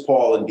how Prince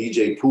Paul and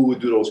DJ Pooh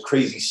would do those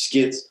crazy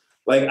skits.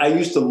 Like I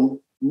used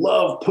to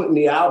love putting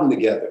the album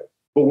together.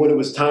 But when it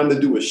was time to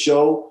do a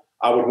show,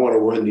 I would want to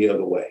run the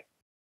other way.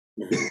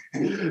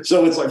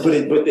 So it's like,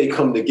 but they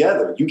come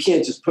together. You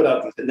can't just put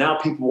out these. Now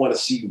people want to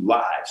see you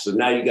live. So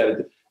now you got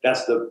to,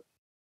 that's the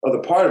other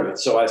part of it.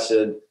 So I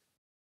said,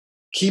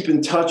 keep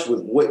in touch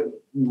with what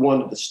you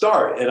wanted to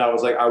start. And I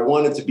was like, I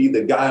wanted to be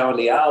the guy on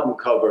the album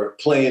cover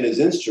playing his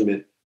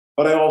instrument,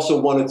 but I also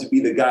wanted to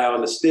be the guy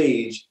on the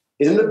stage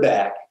in the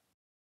back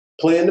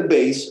playing the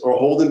bass or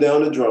holding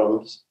down the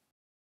drums.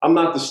 I'm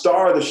not the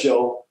star of the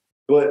show,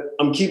 but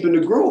I'm keeping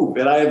the groove.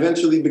 And I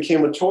eventually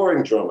became a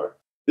touring drummer.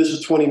 This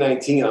was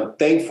 2019. I'm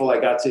thankful I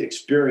got to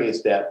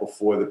experience that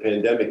before the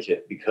pandemic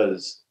hit,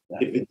 because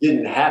if it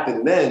didn't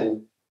happen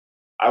then,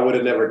 I would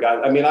have never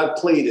got. I mean, I've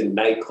played in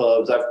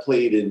nightclubs.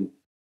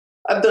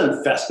 I've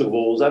done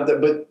festivals.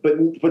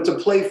 But to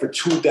play for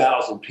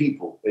 2,000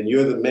 people and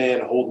you're the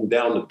man holding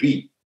down the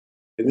beat,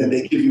 and then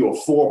they give you a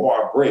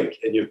 4-bar break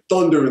and you're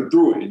thundering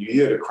through it and you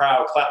hear the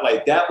crowd clap,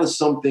 like that was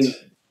something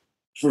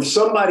for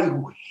somebody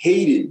who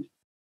hated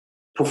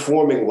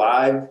performing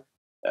live.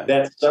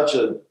 That's such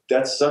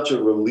a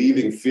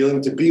relieving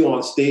feeling to be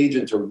on stage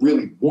and to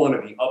really want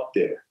to be up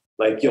there.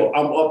 Like, yo,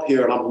 I'm up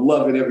here and I'm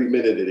loving every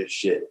minute of this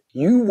shit.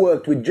 You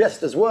worked with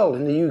Jest as well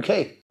in the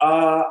UK.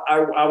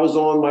 I was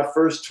on my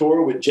first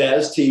tour with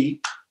Jazz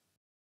T.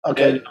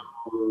 Okay.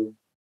 And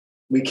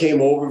we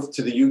came over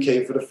to the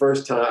UK for the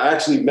first time. I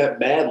actually met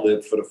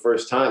Madlib for the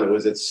first time. It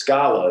was at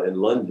Scala in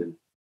London.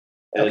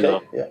 And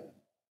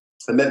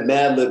I met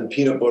Madlib and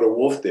Peanut Butter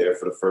Wolf there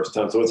for the first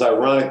time. So it's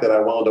ironic that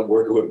I wound up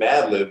working with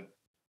Madlib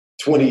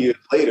 20 years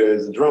later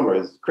as a drummer.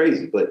 It's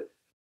crazy. But,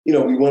 you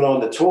know, we went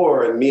on the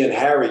tour and me and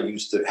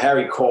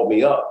Harry called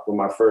me up when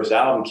my first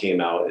album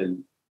came out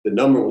and the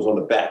number was on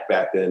the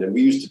back then. And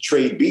we used to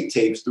trade beat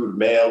tapes through the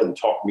mail and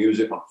talk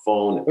music on the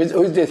phone.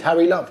 Who's this?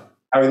 Harry Love?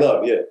 Harry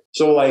Love, yeah.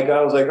 So like,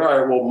 I was like, all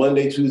right, well,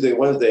 Monday, Tuesday,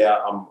 Wednesday,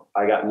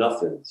 I got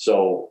nothing.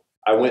 So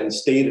I went and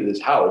stayed at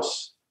his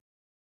house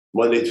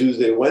Monday,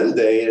 Tuesday,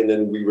 Wednesday, and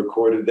then we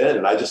recorded then.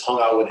 And I just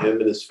hung out with him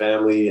and his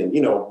family. And,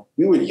 you know,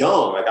 we were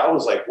young. Like I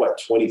was like,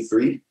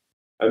 23?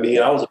 I mean,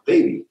 I was a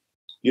baby,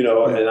 you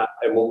know, and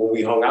when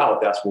we hung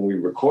out, that's when we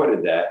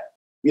recorded that,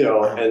 you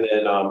know, and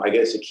then I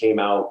guess it came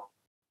out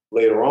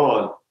later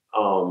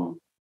on.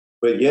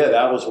 But yeah,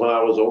 that was when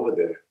I was over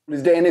there.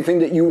 Is there anything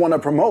that you want to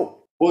promote?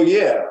 Well,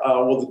 yeah.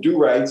 The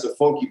Du-Rites, A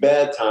Funky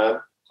Bad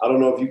Time. I don't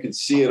know if you can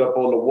see it up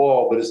on the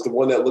wall, but it's the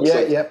one that looks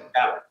like a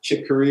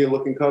Chick Corea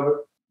looking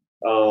cover.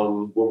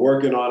 We're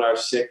working on our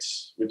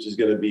 6, which is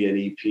going to be an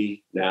EP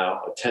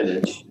now, a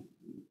 10-inch.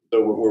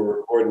 So we're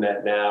recording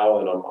that now,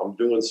 and I'm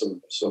doing some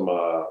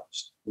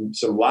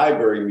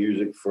library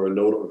music for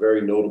a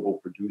very notable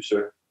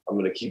producer. I'm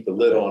going to keep the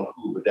lid on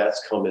who, but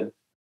that's coming.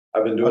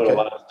 I've been doing a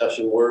lot of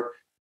session work.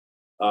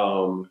 I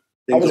was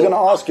going to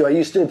ask you, are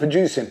you still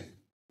producing?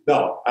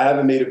 No, I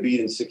haven't made a beat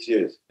in 6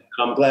 years.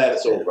 I'm glad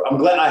it's over. I'm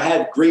glad I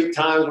had great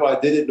times while I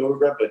did it, no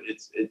regret, but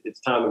it's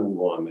time to move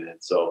on, man.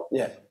 So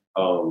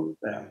no,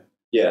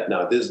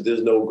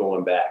 there's no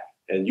going back.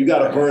 And you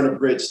got to burn a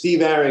bridge.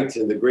 Steve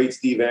Arrington, the great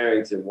Steve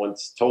Arrington,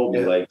 once told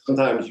me, like,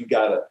 sometimes you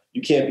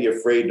can't be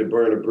afraid to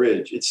burn a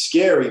bridge. It's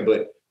scary,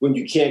 but when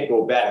you can't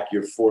go back,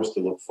 you're forced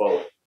to look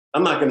forward.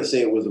 I'm not going to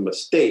say it was a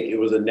mistake. It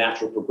was a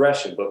natural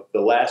progression. But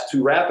the last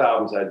 2 rap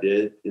albums I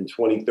did in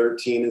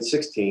 2013 and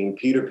 16,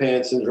 Peter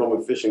Pan Syndrome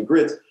and Fish and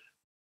Grits,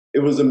 it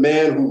was a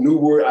man who knew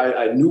where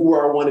I knew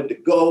where I wanted to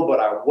go, but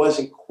I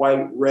wasn't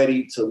quite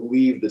ready to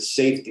leave the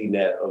safety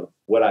net of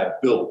what I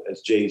built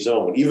as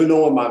J-Zone. Even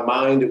though in my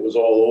mind it was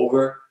all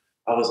over,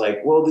 I was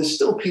like, well, there's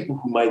still people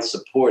who might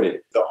support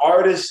it. The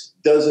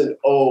artist doesn't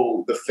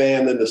owe the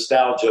fan the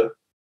nostalgia,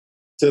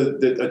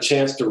 a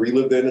chance to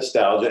relive their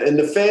nostalgia, and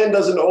the fan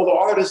doesn't owe the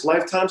artist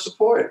lifetime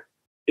support.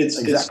 It's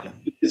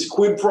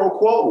quid pro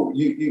quo.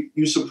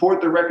 You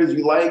support the records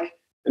you like,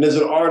 and as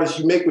an artist,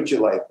 you make what you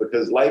like,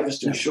 because life is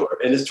too short.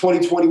 And it's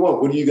 2021.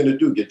 What are you going to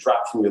do? Get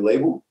dropped from your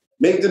label?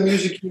 Make the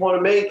music you want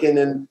to make, and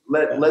then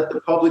let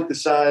the public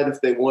decide if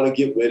they want to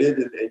get with it,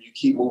 and you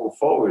keep moving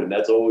forward. And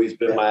that's always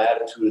been my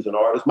attitude as an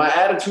artist. My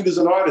attitude as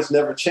an artist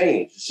never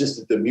changed. It's just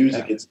that the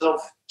music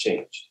itself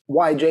changed.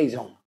 Why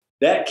J-Zone?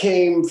 That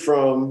came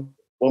from,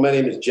 well, my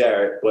name is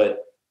Jarrett,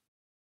 but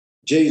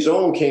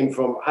J-Zone came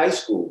from high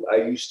school. I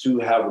used to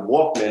have a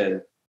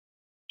Walkman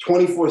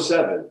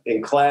 24/7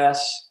 in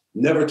class.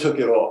 Never took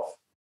it off.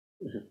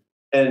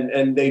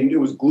 And it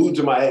was glued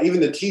to my head. Even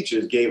the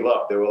teachers gave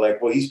up. They were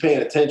like, well, he's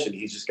paying attention.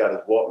 He's just got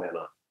his Walkman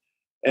on.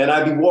 And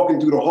I'd be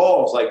walking through the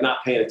halls, like, not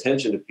paying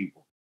attention to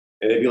people.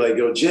 And they'd be like,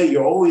 yo, Jay,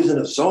 you're always in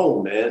a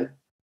zone, man.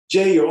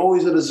 Jay, you're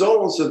always in a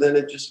zone. So then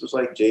it just was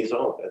like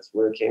J-Zone. That's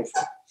where it came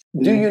from.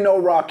 Do you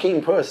know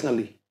Rakim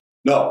personally?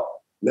 No,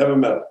 never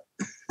met him.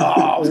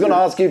 I was going to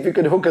ask you if you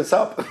could hook us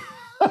up.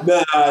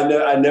 No,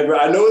 I never.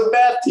 I know his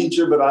math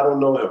teacher, but I don't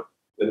know him.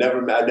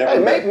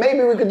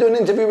 Maybe we could do an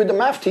interview with the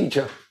math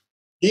teacher.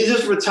 He's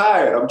just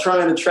retired. I'm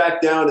trying to track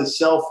down his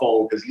cell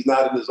phone because he's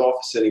not in his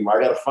office anymore.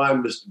 I got to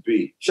find Mr.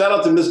 B. Shout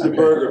out to Mr.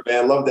 Berger,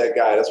 man. Love that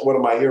guy. That's one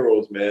of my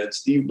heroes, man.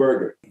 Steve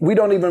Berger. We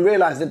don't even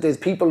realize that there's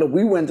people that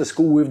we went to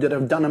school with that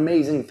have done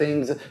amazing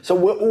things. So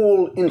we're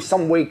all in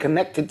some way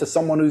connected to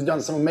someone who's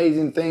done some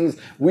amazing things.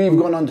 We've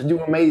gone on to do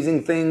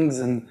amazing things,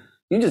 and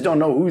you just don't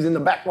know who's in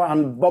the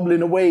background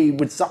bubbling away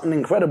with something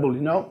incredible,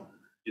 you know?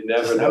 You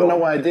never know. I have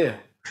no idea.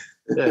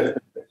 Yeah.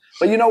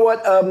 But you know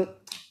what,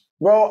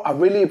 bro, I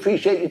really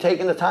appreciate you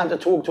taking the time to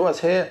talk to us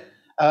here.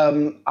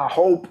 I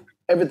hope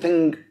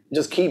everything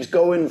just keeps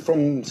going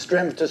from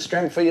strength to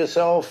strength for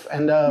yourself.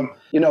 And,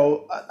 you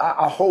know,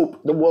 I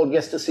hope the world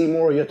gets to see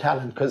more of your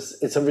talent, because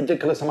it's a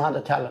ridiculous amount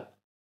of talent.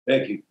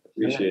 Thank you.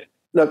 Appreciate it.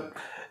 Look,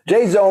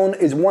 J-Zone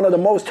is one of the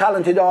most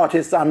talented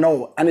artists I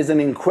know, and is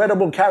an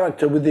incredible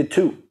character with it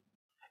too.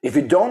 If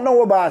you don't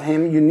know about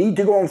him, you need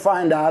to go and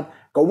find out.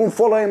 Go and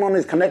follow him on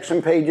his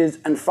connection pages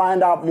and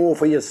find out more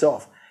for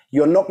yourself.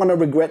 You're not going to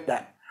regret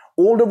that.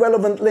 All the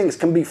relevant links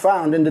can be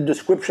found in the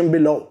description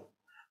below.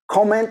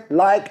 Comment,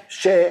 like,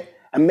 share,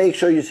 and make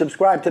sure you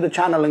subscribe to the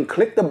channel and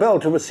click the bell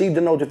to receive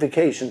the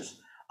notifications.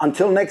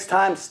 Until next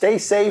time, stay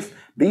safe,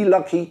 be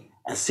lucky,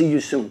 and see you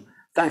soon.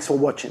 Thanks for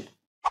watching.